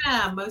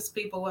 Yeah, most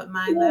people wouldn't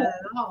mind that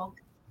at all.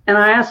 And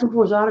I asked him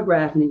for his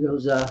autograph, and he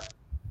goes,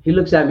 he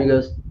looks at me and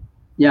goes,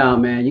 yeah,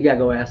 man, you got to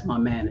go ask my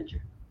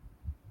manager.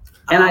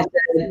 And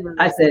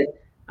I said,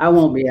 I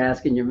won't be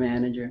asking your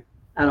manager.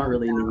 I don't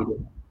really need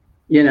it.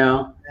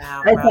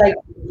 It's like,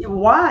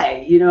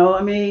 why?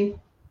 I mean,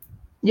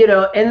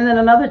 and then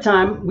another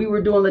time we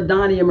were doing the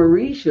Donnie and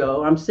Marie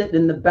show. I'm sitting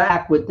in the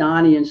back with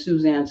Donnie and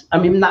Suzanne. I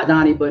mean, not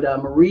Donnie, but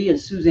Marie and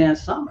Suzanne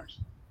Summers.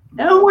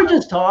 And we're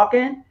just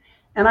talking.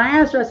 And I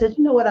asked her, I said,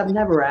 you know what? I've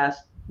never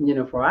asked, I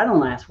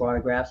don't ask for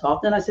autographs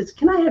often. I said,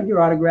 can I have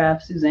your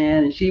autograph,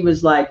 Suzanne? And she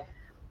was like,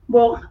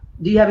 well,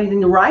 do you have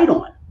anything to write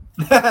on?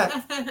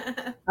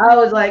 I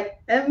was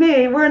like, and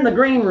me, we're in the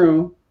green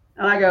room.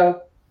 And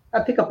I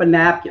pick up a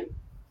napkin.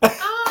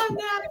 Oh,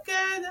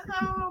 napkin.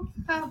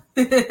 Oh.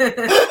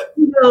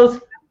 She goes,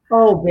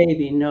 oh,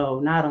 baby, no,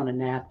 not on a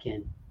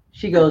napkin.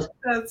 She goes,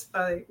 that's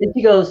funny. And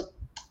she goes,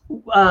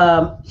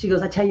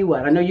 I tell you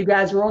what, I know you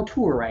guys are on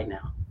tour right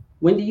now.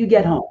 When do you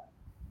get home?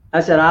 I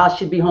said, I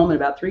should be home in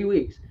about 3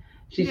 weeks.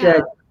 She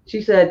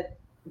said,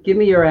 give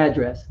me your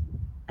address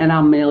and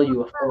I'll mail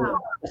you a photo,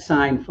 a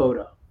signed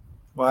photo.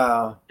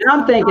 Wow. And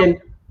I'm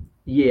thinking,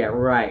 yeah,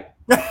 right.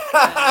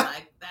 I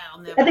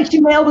think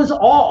she mailed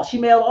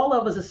all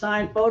of us a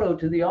signed photo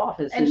to the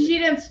office. And she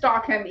didn't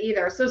stalk him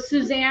either. So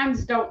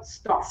Suzanne's don't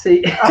stalk.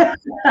 See,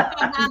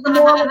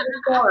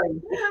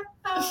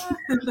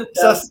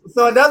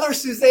 so another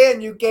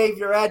Suzanne you gave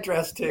your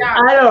address to. Yeah.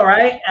 I know,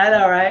 right?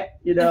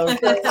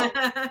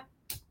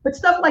 But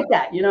stuff like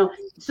that,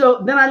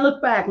 So then I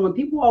look back, and when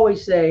people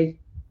always say,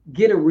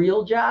 get a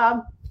real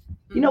job,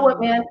 you know what,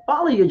 man?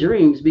 Follow your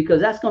dreams, because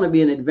that's going to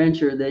be an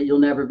adventure that you'll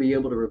never be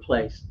able to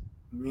replace.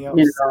 Yep.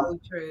 So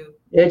true.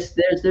 There's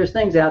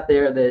things out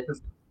there that,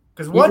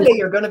 because one day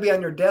you're going to be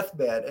on your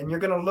deathbed and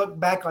you're going to look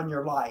back on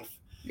your life.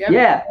 Yep.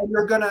 Yeah. And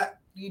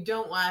you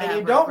don't want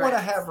to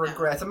have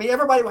regrets. I mean,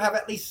 everybody will have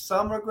at least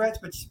some regrets,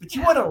 but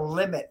you want to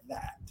limit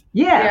that.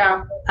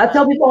 Yeah. I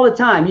tell people all the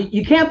time,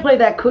 you can't play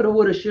that coulda,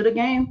 woulda, shoulda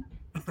game.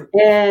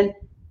 And,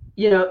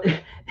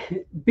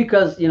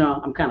 because,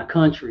 I'm kind of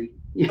country,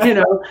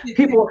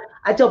 people,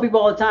 I tell people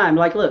all the time,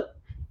 like, look,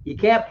 you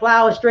can't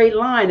plow a straight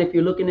line if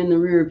you're looking in the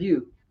rear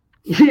view,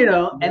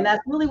 and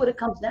that's really what it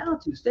comes down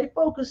to. Stay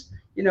focused,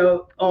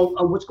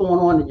 on what's going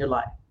on in your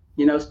life.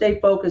 Stay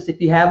focused. If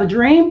you have a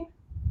dream,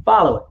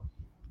 follow it,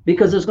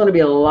 because there's going to be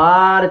a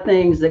lot of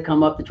things that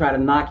come up to try to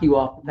knock you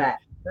off the path.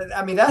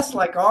 I mean, that's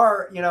like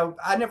I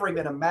never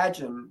even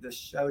imagined this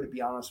show, to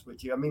be honest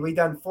with you. I mean, we've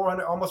done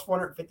almost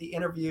 450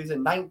 interviews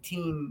in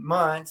 19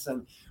 months,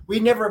 and we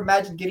never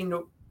imagined getting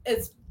to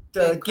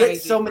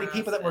get so many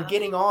people that we're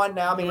getting on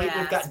now. I mean,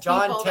 we've got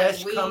John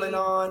Tesh coming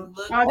on.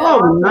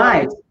 Oh,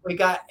 nice. We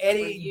got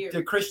Eddie,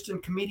 the Christian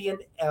comedian.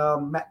 Now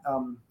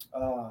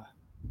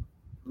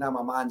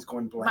my mind's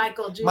going blank.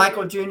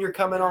 Michael Jr.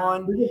 coming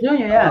on. Jr.,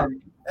 yeah.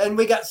 And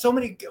we got so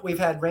many. We've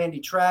had Randy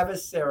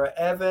Travis, Sarah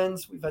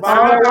Evans. We've had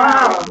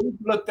we've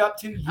looked up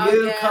to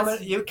you.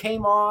 You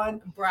came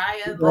on.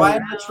 Brian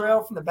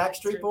Luttrell from the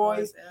Backstreet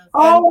Boys.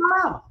 Oh,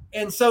 wow.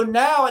 And so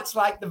now it's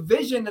like the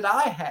vision that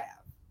I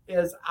have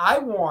is I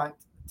want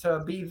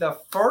to be the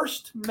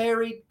first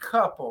married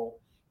couple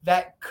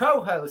that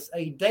co-hosts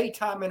a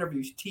daytime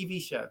interviews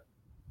TV show.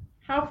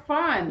 How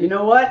fun. You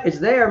know what? It's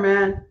there,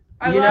 man.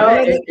 As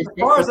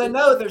far as I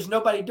know, there's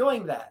nobody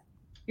doing that.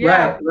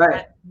 Yeah.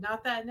 Right.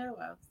 Not that I know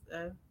of.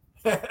 So.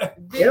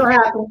 It'll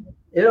happen.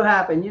 It'll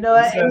happen. You know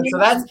what? So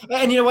that's,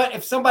 and you know what?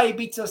 If somebody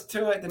beats us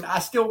to it, then I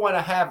still want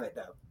to have it,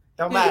 though.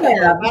 Don't matter.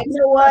 Yeah, but you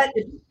know what?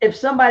 If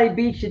somebody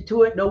beats you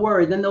to it, don't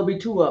worry. Then there'll be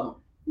two of them.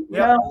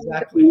 Yeah,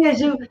 exactly.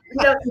 You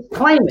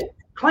claim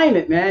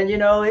it, man. You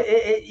know,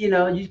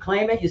 you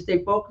claim it. You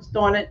stay focused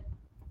on it.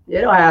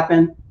 It'll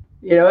happen.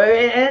 You know,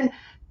 and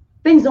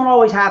things don't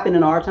always happen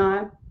in our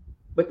time,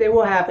 but they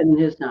will happen in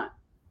His time.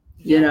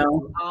 You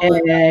know, and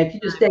if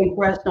you just stay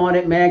pressed on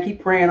it, man,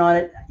 keep praying on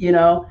it. You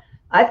know,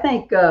 I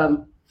think,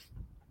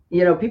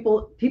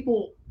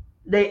 people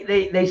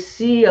they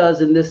see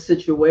us in this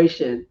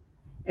situation,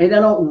 and they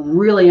don't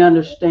really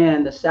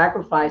understand the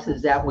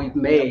sacrifices that we've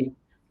made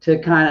to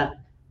kind of,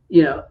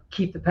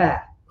 keep the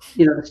path,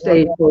 to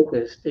stay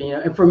focused.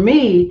 And for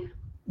me,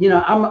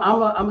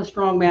 I'm a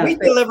strong man. We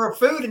deliver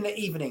food in the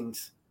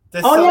evenings. We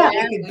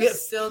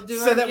still do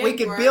so that we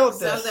can build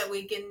this, so that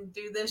we can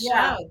do this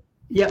show.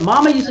 Yeah,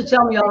 Mama used to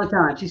tell me all the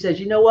time. She says,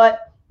 you know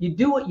what? You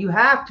do what you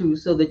have to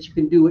so that you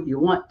can do what you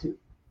want to.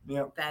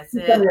 Yeah, that's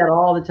it. She tell me that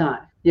all the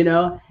time,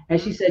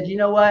 And she said, you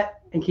know what?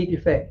 And keep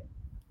your faith.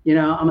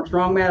 I'm a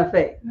strong man of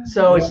faith.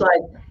 So it's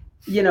like,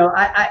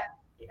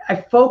 I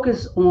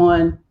focus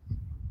on,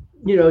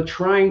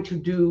 trying to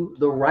do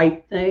the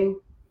right thing,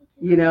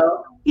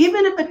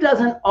 even if it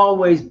doesn't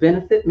always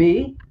benefit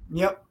me.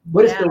 Yep.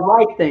 But it's the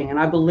right thing, and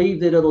I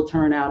believe that it'll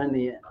turn out in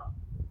the end.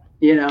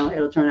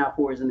 It'll turn out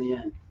for us in the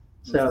end.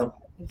 So.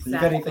 Exactly. You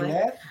got anything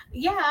to add?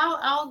 Yeah,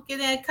 I'll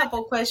get a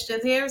couple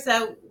questions here.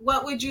 So,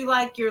 what would you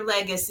like your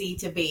legacy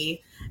to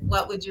be?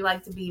 What would you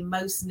like to be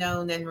most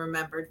known and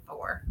remembered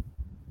for?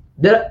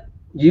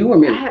 You or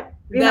me?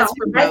 That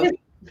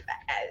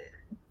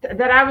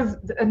I was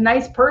a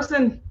nice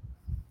person,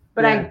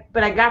 but I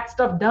got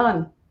stuff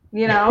done.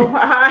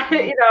 I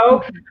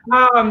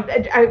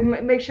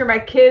make sure my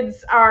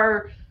kids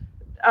are,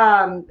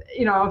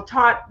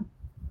 taught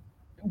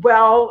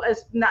well,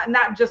 as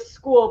not just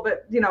school,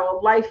 but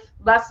life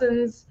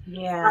lessons.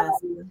 Yeah.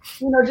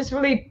 Just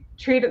really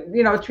treat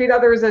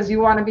others as you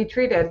want to be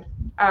treated.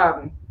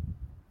 Yeah,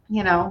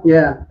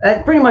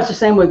 pretty much the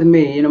same with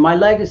me. My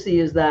legacy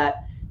is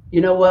that,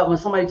 when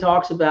somebody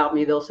talks about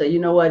me, they'll say, you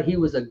know what, he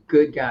was a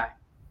good guy.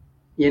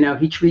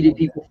 He treated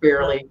people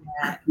fairly.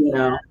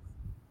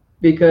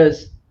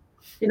 Because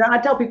I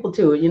tell people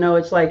too.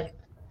 It's like,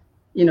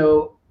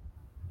 I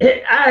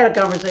had a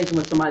conversation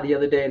with somebody the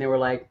other day, and they were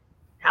like,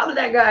 how did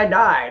that guy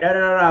die?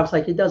 I was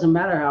like, it doesn't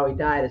matter how he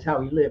died, it's how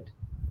he lived.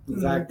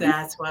 Exactly.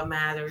 That's what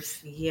matters.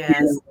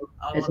 Yes.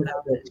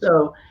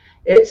 So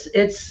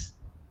it's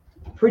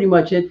pretty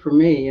much it for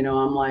me.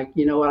 I'm like,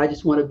 what, I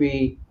just want to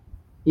be,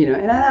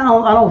 and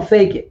I don't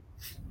fake it.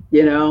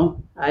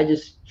 I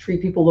just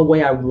treat people the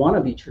way I want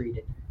to be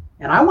treated.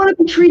 And I want to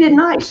be treated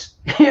nice,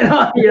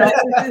 well.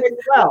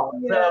 So,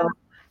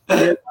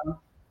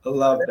 I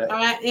love that. All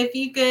right. If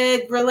you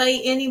could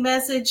relay any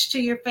message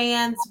to your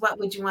fans, what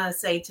would you want to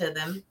say to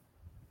them?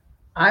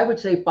 I would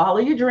say follow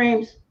your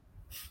dreams,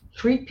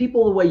 treat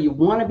people the way you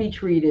want to be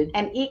treated,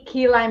 and eat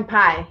key lime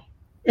pie.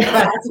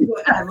 I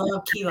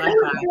love key lime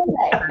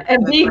pie.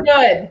 And be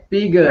good.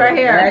 Be good. Right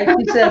here. Right?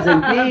 She says,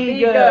 and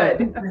be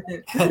good.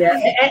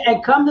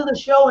 And come to the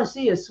show and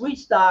see a Sweet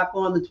Stock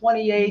on the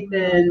 28th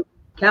in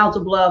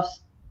Council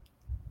Bluffs,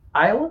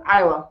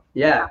 Iowa.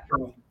 Yeah.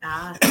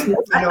 I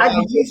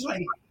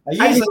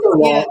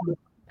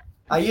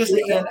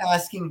usually end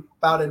asking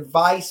about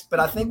advice, but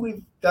I think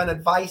we've done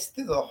advice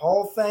through the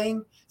whole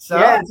thing. So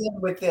I'll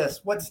end with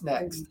this. What's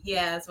next?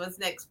 Yes, what's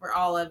next for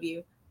all of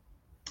you?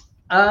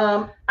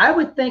 I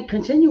would think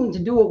continuing to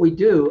do what we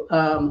do.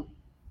 I'll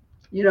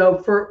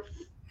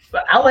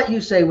let you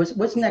say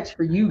what's next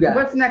for you guys.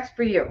 What's next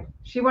for you?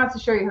 She wants to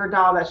show you her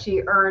doll that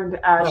she earned.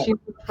 She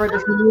for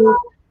this new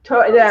doll.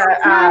 But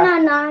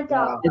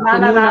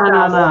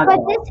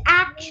this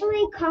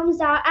actually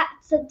comes out at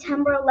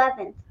September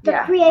 11th.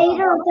 The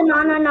creator of the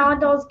Na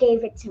dolls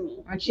gave it to me.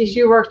 And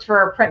she worked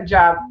for a print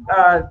job.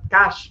 A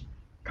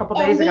couple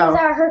days ago. These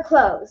are her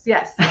clothes.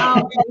 Yes.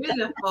 Oh,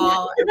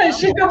 beautiful.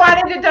 She's been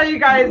wanting to tell you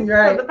guys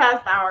for the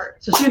past hour.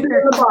 So she'll be in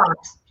the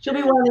box. She'll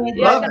be one of the.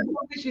 Yeah,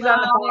 she's on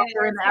the box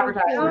or in the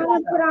advertisement. I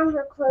want to put on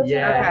her clothes.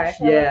 Yeah.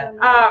 Okay. Yeah.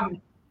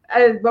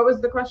 What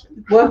was the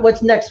question?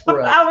 What's next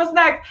for us? That was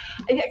next.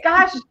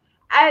 Gosh,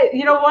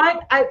 you know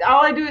what?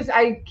 All I do is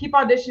I keep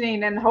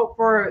auditioning and hope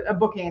for a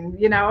booking.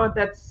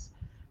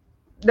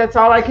 That's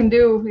all I can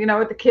do.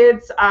 With the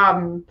kids.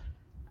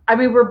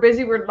 We're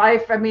busy with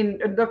life.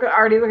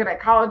 Already looking at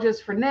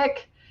colleges for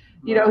Nick.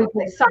 He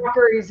plays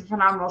soccer. He's a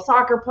phenomenal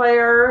soccer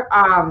player.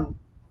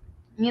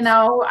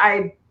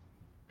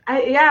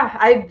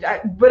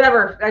 I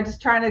whatever. I'm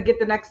just trying to get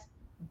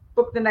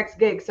book the next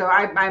gig. So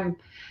I'm.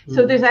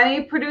 So if there's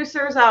any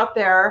producers out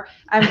there,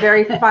 I'm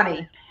very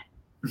funny.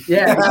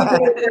 Yeah,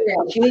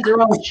 she needs her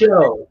own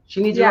show.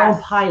 She needs her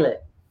own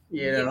pilot.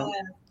 You know,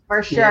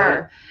 for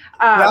sure.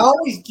 I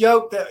always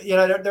joke that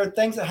there are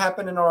things that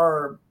happen in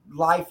our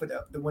life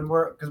when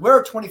we're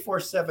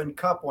 24/7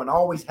 couple and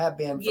always have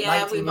been. For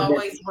 19 we've years.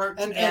 always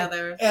worked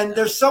together. And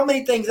there's so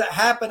many things that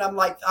happen. I'm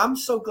like, I'm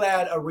so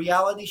glad a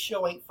reality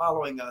show ain't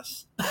following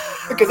us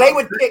because they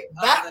would pick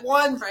that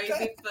one.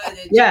 Crazy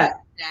footage.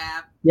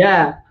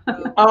 Yeah.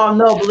 Oh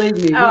no, believe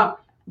me.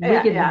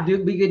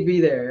 We could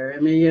be there. I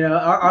mean,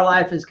 our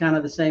life is kind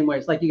of the same way.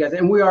 It's like you guys,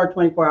 and we are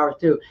 24 hours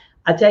too.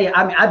 I tell you,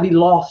 I mean, I'd be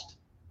lost.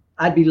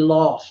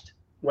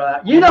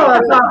 Well, what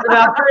I'm talking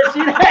about, Chris.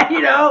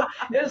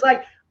 It's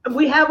like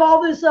we have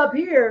all this up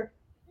here,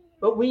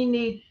 but we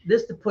need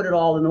this to put it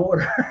all in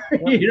order.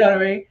 You know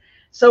what I mean?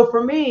 So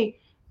for me,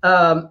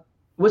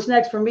 what's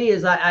next for me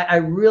is I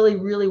really,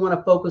 really want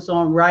to focus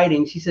on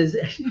writing. She says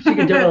she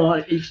can do it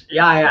on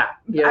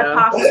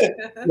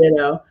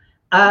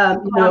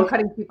I'm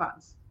cutting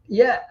coupons.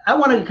 Yeah, I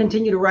want to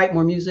continue to write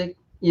more music,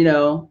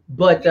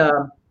 but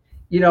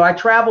I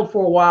traveled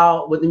for a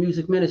while with the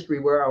music ministry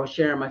where I was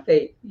sharing my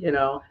faith.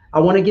 I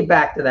want to get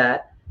back to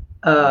that.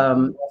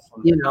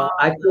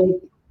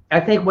 I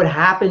think what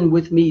happened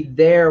with me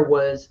there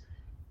was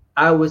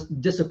I was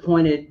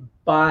disappointed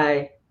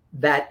by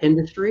that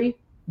industry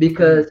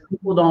because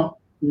people don't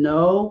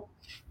know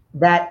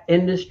that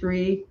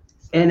industry,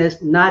 and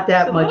it's not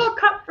that much. A little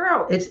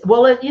cutthroat.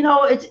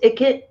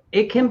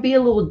 It can be a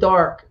little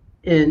dark,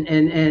 and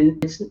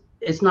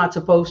it's not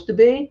supposed to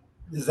be.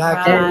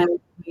 Exactly. And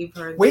we've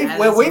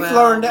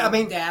learned. I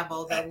mean,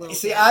 dabbled a little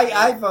see, bit.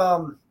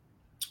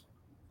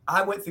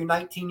 I went through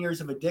 19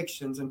 years of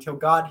addictions until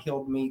God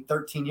healed me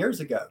 13 years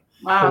ago.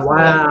 Wow.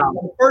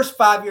 The first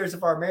 5 years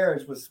of our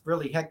marriage was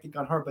really hectic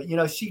on her, but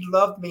she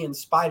loved me in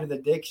spite of the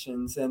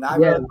addictions, and I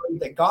really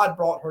believe that God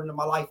brought her into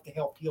my life to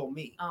help heal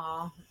me.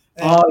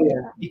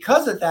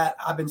 Because of that,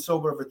 I've been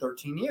sober over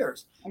 13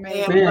 years.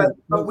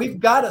 But we've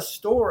got a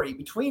story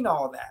between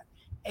all of that,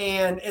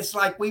 and it's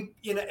like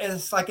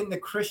it's like in the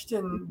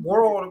Christian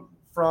world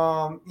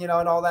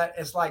and all that.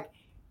 It's like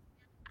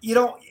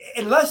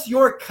unless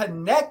you're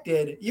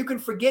connected, you can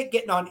forget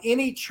getting on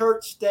any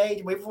church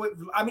stage.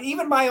 I mean,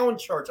 even my own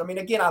church. I mean,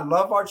 again, I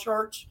love our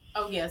church.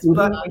 Oh, yes.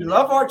 But we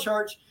love our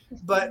church,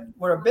 but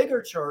we're a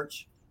bigger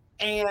church,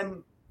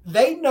 and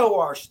they know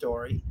our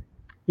story.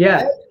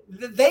 Yeah.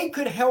 They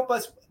could help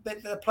us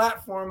with the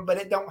platform, but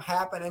it don't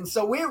happen. And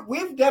so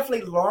we've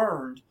definitely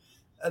learned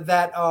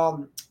that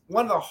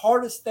one of the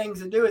hardest things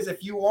to do is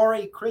if you are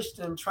a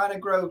Christian trying to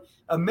grow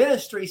a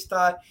ministry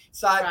side,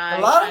 a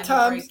lot of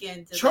times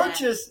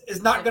churches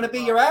is not going to be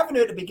your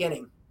avenue at the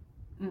beginning.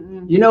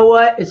 Mm-mm. You know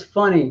what? It's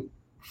funny.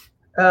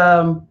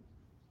 Judge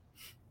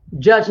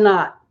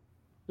not,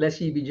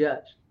 lest ye be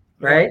judged.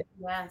 Right?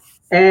 Yes.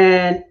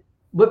 And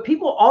what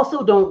people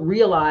also don't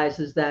realize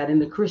is that in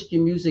the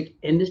Christian music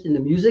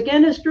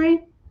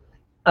industry,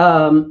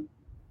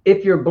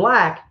 if you're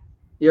black,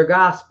 you're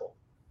gospel.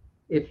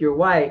 If you're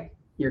white,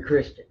 you're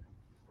Christian.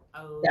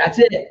 Oh.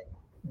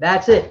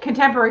 That's it.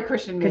 Contemporary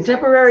Christian music.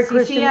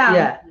 Christian,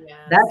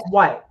 that's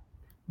white.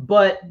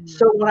 But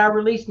so when I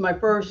released my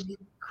first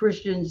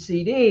Christian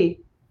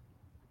CD,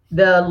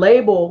 the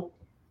label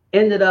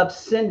ended up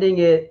sending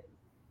it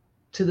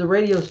to the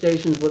radio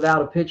stations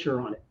without a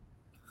picture on it.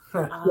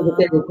 So that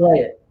they would play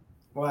it.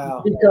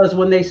 Wow. Because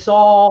when they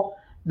saw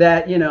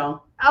that,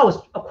 I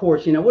was, of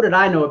course, what did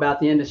I know about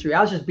the industry?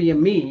 I was just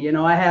being me,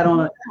 I had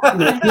on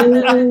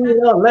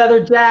a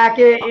leather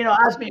jacket,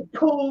 I was being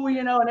cool,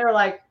 and they were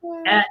like,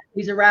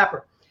 he's a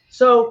rapper.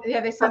 So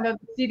they sent the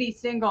CD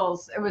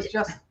singles. It was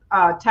just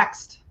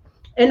text.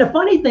 And the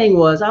funny thing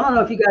was, I don't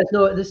know if you guys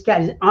know this guy,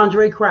 is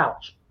Andre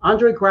Crouch.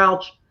 Andre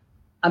Crouch,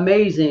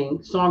 amazing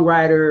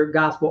songwriter,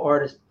 gospel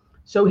artist.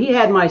 So he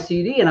had my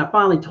CD, and I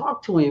finally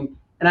talked to him,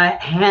 and I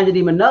handed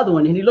him another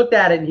one, and he looked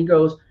at it, and he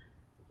goes,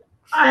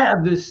 I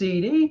have this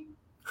CD.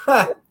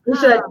 He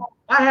said,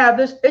 I have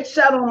this. It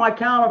sat on my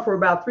counter for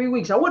about 3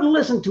 weeks. I wouldn't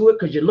listen to it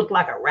because you look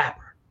like a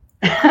rapper.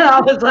 And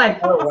I was like,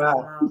 oh,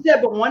 wow. He said,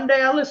 but one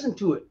day I listened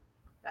to it.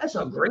 That's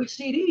a great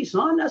CD,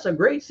 son. That's a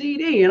great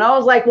CD. And I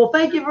was like, well,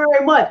 thank you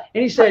very much.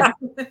 And he said,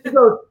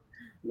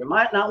 you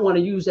might not want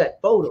to use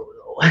that photo,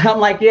 though. I'm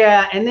like,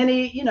 yeah. And then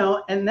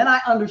and then I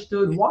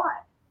understood why.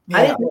 Yeah.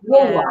 I didn't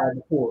know why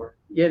before,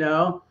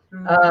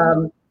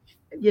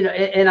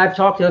 and I've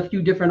talked to a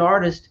few different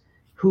artists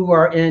who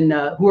are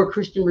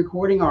Christian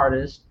recording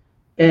artists,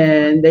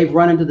 and they've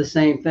run into the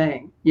same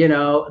thing.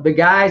 The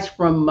guys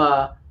from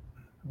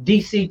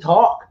DC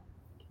Talk,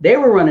 they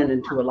were running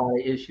into a lot of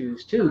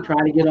issues too,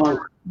 trying to get on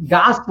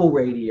gospel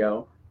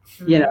radio,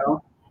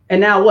 And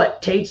now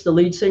what? Tate's the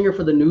lead singer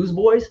for the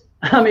Newsboys.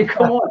 I mean,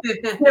 come on.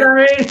 You know what I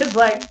mean? It's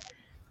like,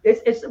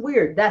 it's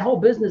weird. That whole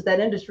business,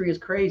 that industry is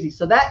crazy.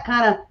 So that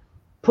kind of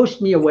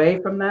pushed me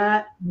away from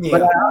that. Yeah.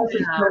 But I also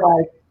feel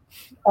like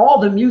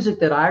all the music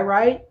that I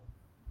write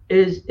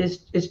is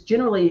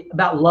generally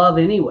about love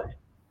anyway.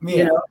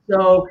 Yeah.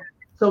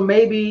 So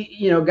maybe,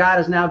 you know, God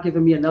has now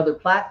given me another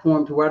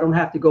platform to where I don't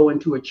have to go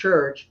into a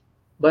church,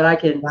 but I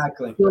can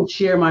still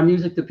share my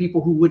music to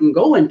people who wouldn't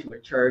go into a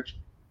church,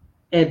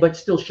 but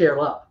still share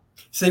love.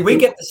 See, we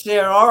get to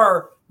share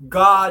our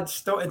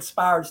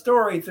God-inspired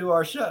story through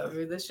our show.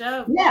 Through the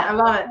show. Yeah, I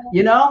love it.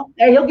 You know,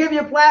 hey, he'll give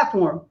you a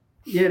platform,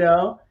 you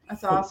know.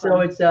 That's awesome.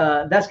 So it's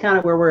that's kind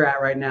of where we're at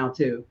right now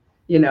too.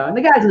 You know, and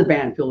the guys in the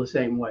band feel the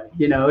same way.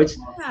 You know, it's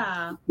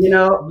you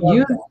know,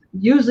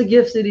 use the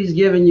gifts that he's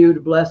given you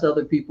to bless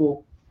other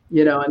people.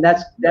 You know, and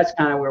that's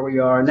kind of where we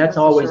are, and that's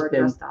always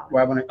been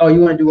where I want to. Oh,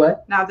 you want to do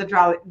what? Now the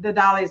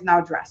dolly is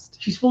now dressed.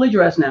 She's fully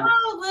dressed now.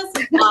 Oh,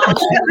 listen,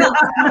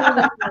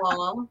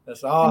 beautiful.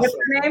 That's awesome. What's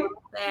her name?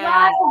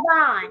 Lara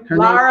Vaughn.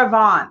 Lara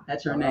Vaughn.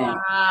 That's her name.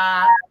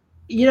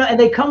 You know, and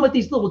they come with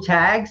these little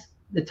tags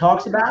that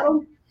talks about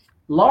them.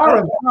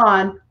 Lara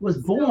Vaughn was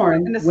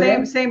born in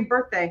the same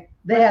birthday.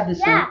 They have the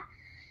same. Yeah.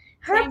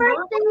 Her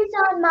birthday is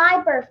on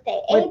my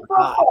birthday, April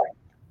 4th.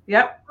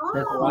 Yep.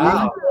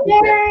 Wow.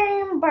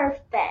 Same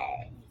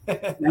birthday.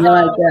 I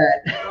like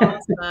that.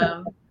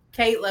 Awesome.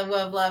 Caitlin would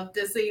have loved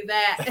to see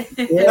that.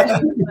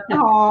 Yeah.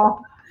 Aw.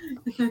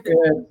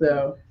 Good.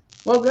 So,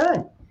 well,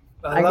 good.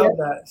 I love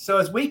that. So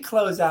as we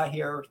close out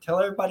here, tell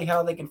everybody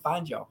how they can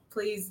find y'all.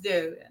 Please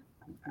do.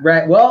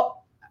 Right.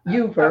 Well,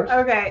 you first.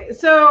 Okay.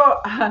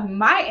 So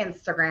my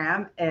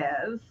Instagram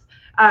is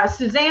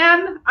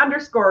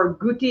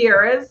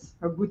Suzanne_Gutierrez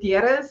or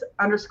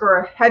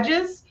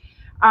Gutierrez_Hedges.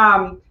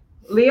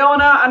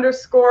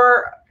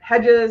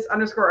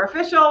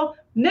 Leona_Hedges_official,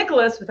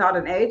 Nicholas without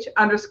an H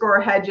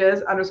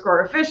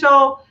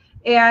 _Hedges_official,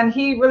 and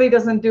he really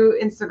doesn't do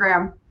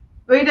Instagram.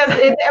 But he does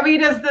it. I mean,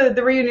 he does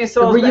the Reunion of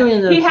Souls.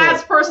 He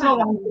has personal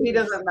ones, but he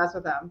doesn't mess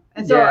with them.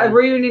 And so a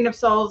Reunion of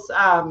Souls,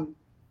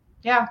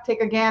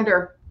 take a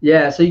gander.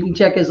 Yeah, so you can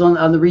check us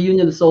on the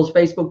Reunion of Souls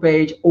Facebook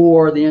page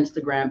or the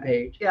Instagram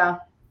page. Yeah.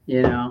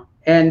 You know,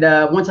 and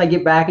once I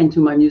get back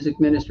into my music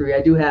ministry,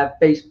 I do have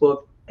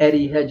Facebook.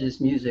 Eddie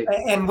Hedges Music.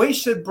 And we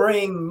should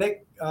bring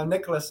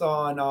Nicholas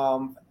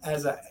on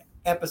as an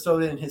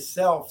episode in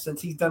himself,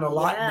 since he's done a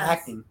lot in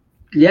acting.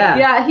 Yeah.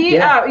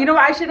 Yeah, you know,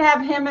 I should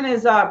have him and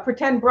his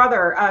pretend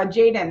brother,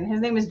 Jaden.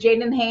 His name is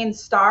Jaden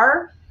Haynes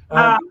Starr.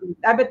 I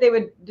bet they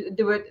would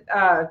do it.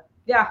 That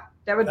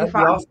would be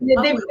fun. Awesome.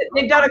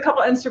 They've done a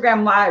couple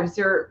Instagram lives.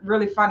 They're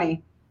really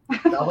funny.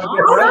 That would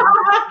be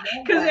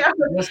great.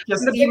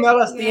 Just email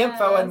us the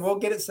info and we'll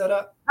get it set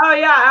up. Oh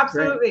yeah,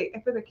 absolutely.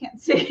 If they can't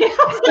see,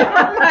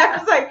 I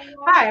was like,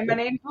 "Hi, my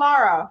name's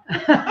Laura."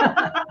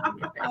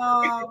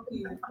 Oh,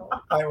 beautiful.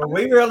 All right, well,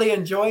 we really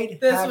enjoyed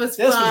this. Was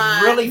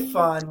really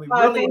fun. We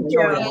really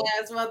enjoyed it. Yeah,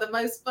 it's one of the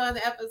most fun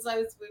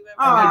episodes we've ever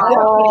had.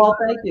 Oh,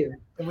 thank you.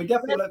 And we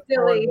definitely look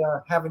forward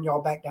to having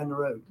y'all back down the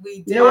road.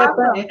 We do. You know what?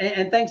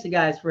 And thanks, you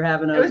guys, for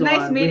having us. It was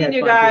nice meeting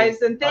you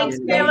guys, and thanks,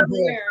 Caleb,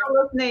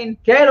 for listening.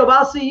 Caleb,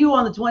 I'll see you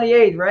on the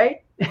 28th,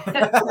 right?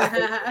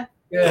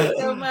 Thank you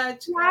so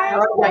much. Bye.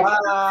 Bye.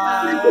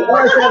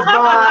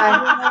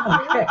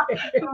 Bye.